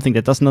tell you something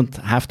that does not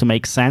have to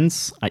make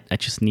sense. I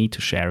just need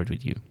to share it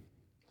with you.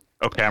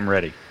 Okay, I'm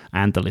ready.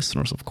 And the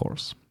listeners, of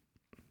course.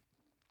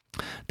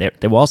 There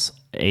was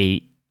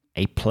a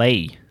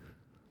play,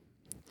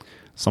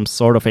 some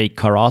sort of a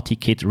Karate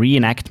Kid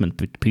reenactment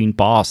between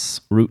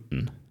Boss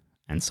Rutan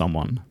and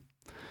someone.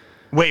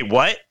 Wait,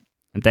 what?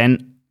 And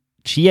then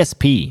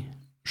GSP,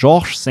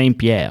 Georges St.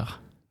 Pierre,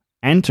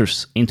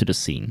 enters into the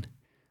scene.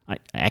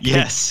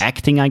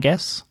 Acting, I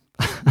guess.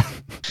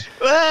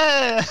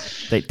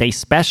 They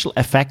special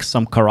effects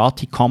some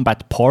karate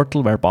combat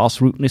portal where Bas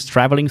Rutten is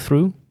traveling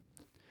through.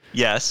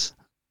 Yes.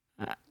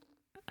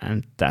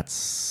 And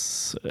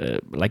that's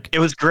it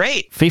was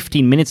great.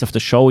 15 minutes of the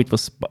show, it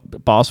was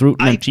Bas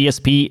Rutten and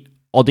GSP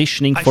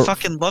auditioning for... I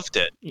fucking loved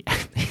it.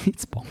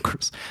 It's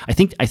bonkers. I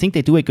think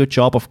they do a good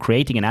job of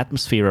creating an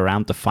atmosphere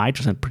around the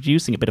fighters and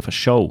producing a bit of a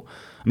show.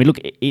 I mean, look,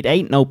 it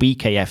ain't no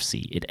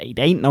BKFC. It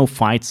ain't no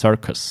Fight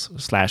Circus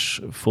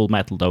 / Full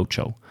Metal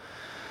Dojo.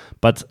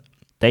 But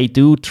they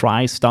do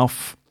try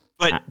stuff.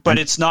 But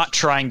it's not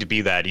trying to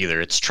be that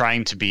either. It's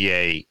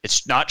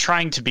not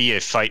trying to be a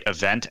fight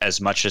event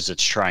as much as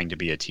it's trying to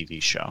be a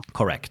TV show.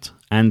 Correct.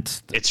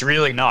 And it's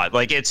really not.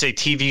 Like, it's a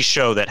TV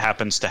show that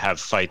happens to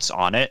have fights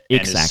on it and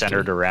is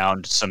centered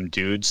around some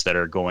dudes that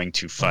are going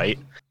to fight.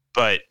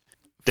 But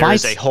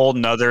there's a whole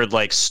nother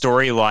like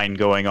storyline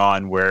going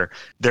on where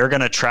they're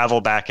going to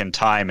travel back in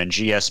time, and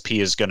GSP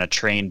is going to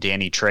train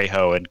Danny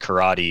Trejo in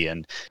karate,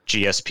 and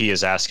GSP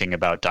is asking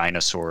about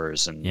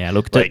dinosaurs. And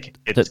look, the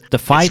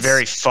fights, it's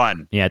very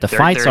fun. Yeah,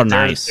 fights are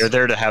nice. They're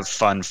there to have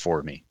fun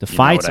for me. The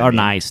fights are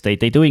nice. They're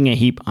doing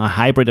a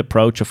hybrid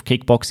approach of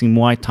kickboxing,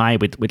 Muay Thai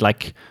with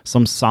like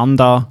some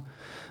sanda.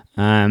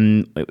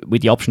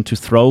 With the option to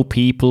throw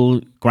people,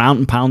 ground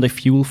and pound a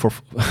fool for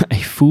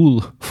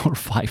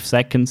 5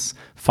 seconds,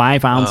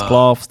 5-ounce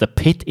gloves. The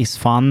pit is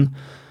fun.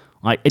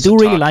 I do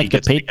really like the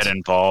pit. He gets to get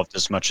involved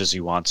as much as he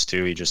wants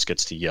to. He just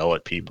gets to yell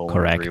at people.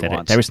 Correct.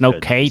 There is no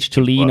cage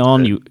to lean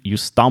on. You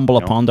stumble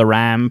upon the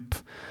ramp.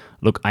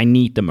 Look, I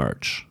need the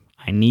merch.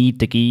 I need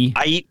the gi.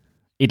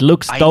 It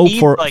looks dope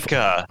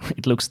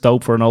it looks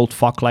dope for an old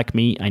fuck like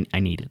me. I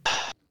need it.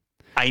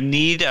 I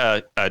need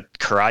a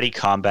Karate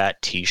Combat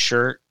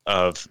T-shirt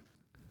of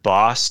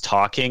Boss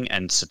talking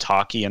and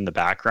Sataki in the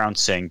background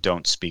saying,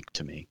 "Don't speak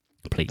to me."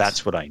 Please.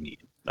 That's what I need.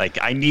 Like,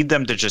 I need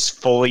them to just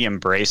fully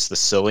embrace the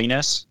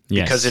silliness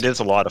because it is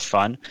a lot of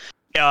fun.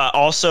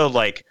 Also,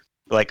 like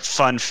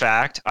fun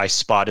fact, I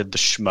spotted the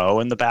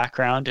Schmo in the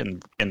background in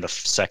the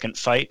second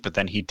fight, but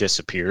then he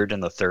disappeared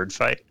in the third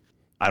fight.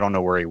 I don't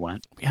know where he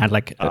went. We had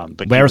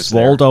where's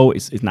Waldo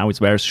is now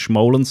it's where's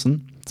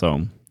Schmolenson.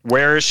 So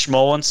where is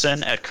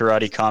Schmolenson at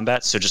Karate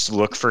Combat? So just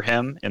look for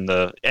him in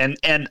the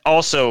and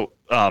also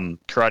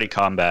Karate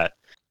Combat.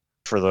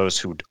 For those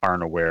who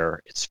aren't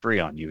aware, it's free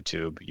on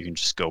YouTube. You can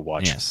just go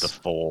watch the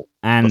full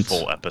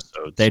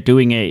episodes. They're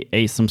doing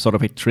a some sort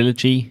of a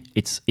trilogy.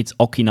 It's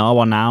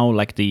Okinawa now,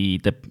 like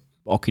the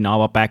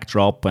Okinawa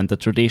backdrop and the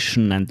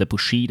tradition and the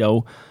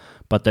Bushido.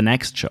 But the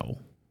next show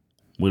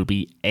will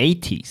be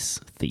 80s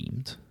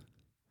themed.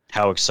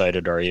 How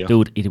excited are you?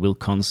 Dude, it will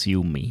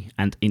consume me.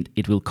 And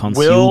it will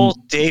consume... Will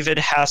David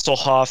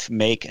Hasselhoff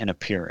make an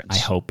appearance? I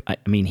hope. I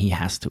mean, he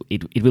has to.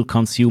 It will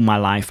consume my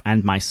life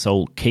and my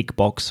soul.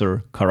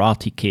 Kickboxer,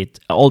 Karate Kid,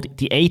 all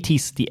the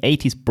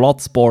 80s blood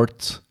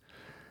sport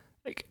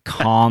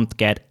can't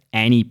get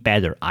any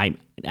better.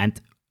 And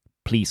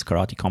please,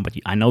 Karate Combat,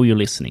 I know you're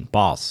listening.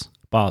 Boss,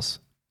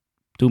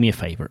 do me a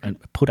favor and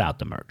put out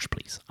the merch,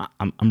 please.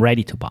 I'm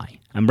ready to buy.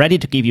 I'm ready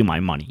to give you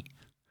my money.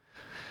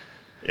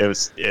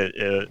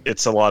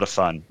 It's a lot of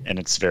fun, and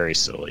it's very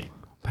silly.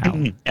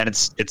 And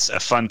it's a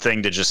fun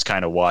thing to just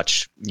kind of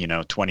watch,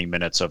 20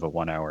 minutes of a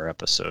 1-hour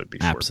episode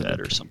before bed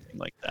or something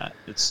like that.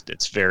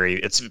 It's very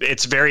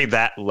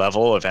that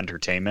level of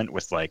entertainment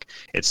with like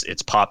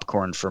it's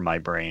popcorn for my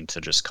brain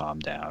to just calm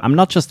down. I'm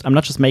not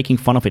just making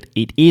fun of it.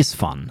 It is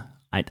fun.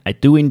 I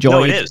do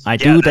enjoy it. I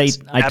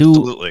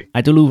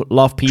do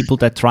love people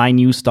that try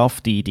new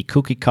stuff. The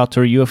cookie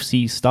cutter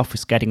UFC stuff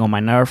is getting on my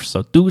nerves.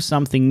 So do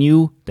something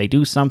new. They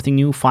do something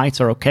new.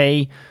 Fights are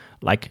okay,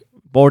 like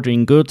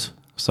bordering good.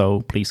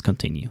 So please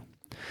continue.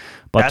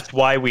 But that's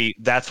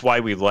why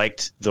we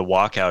liked the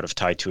walkout of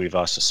Tai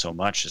Tuivasa so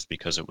much, is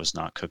because it was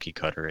not cookie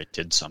cutter. It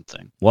did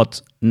something.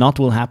 What not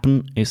will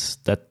happen is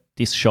that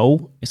this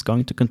show is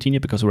going to continue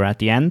because we're at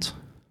the end.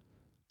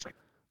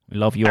 We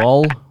love you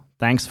all.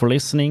 Thanks for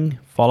listening.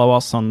 Follow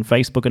us on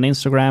Facebook and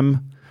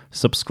Instagram.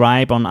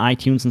 Subscribe on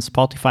iTunes and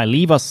Spotify.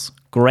 Leave us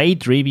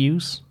great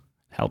reviews.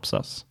 Helps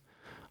us.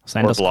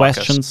 Send us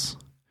questions.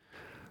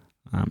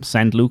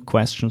 Send Luke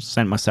questions.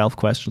 Send myself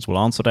questions. We'll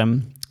answer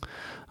them.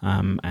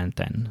 And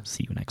then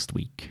see you next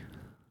week.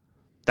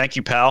 Thank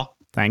you, pal.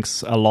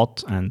 Thanks a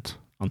lot. And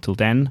until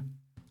then.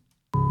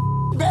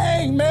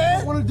 Bang,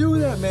 man. I want to do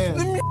that,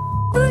 man.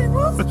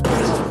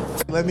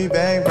 Let me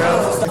bang,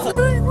 bro.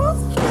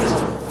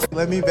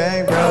 Let me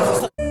bang,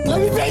 bro.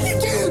 Let me bang you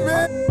again,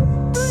 man.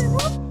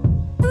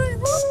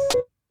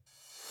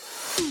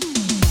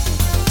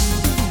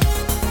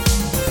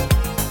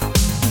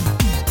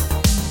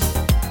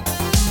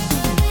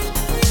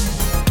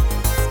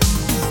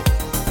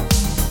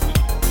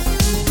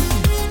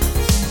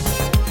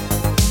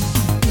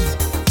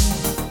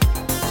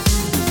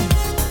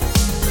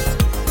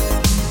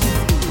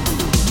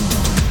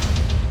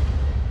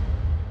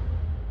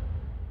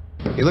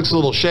 He looks a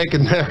little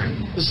shaken there.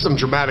 This is some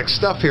dramatic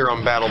stuff here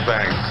on Battle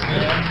Bang.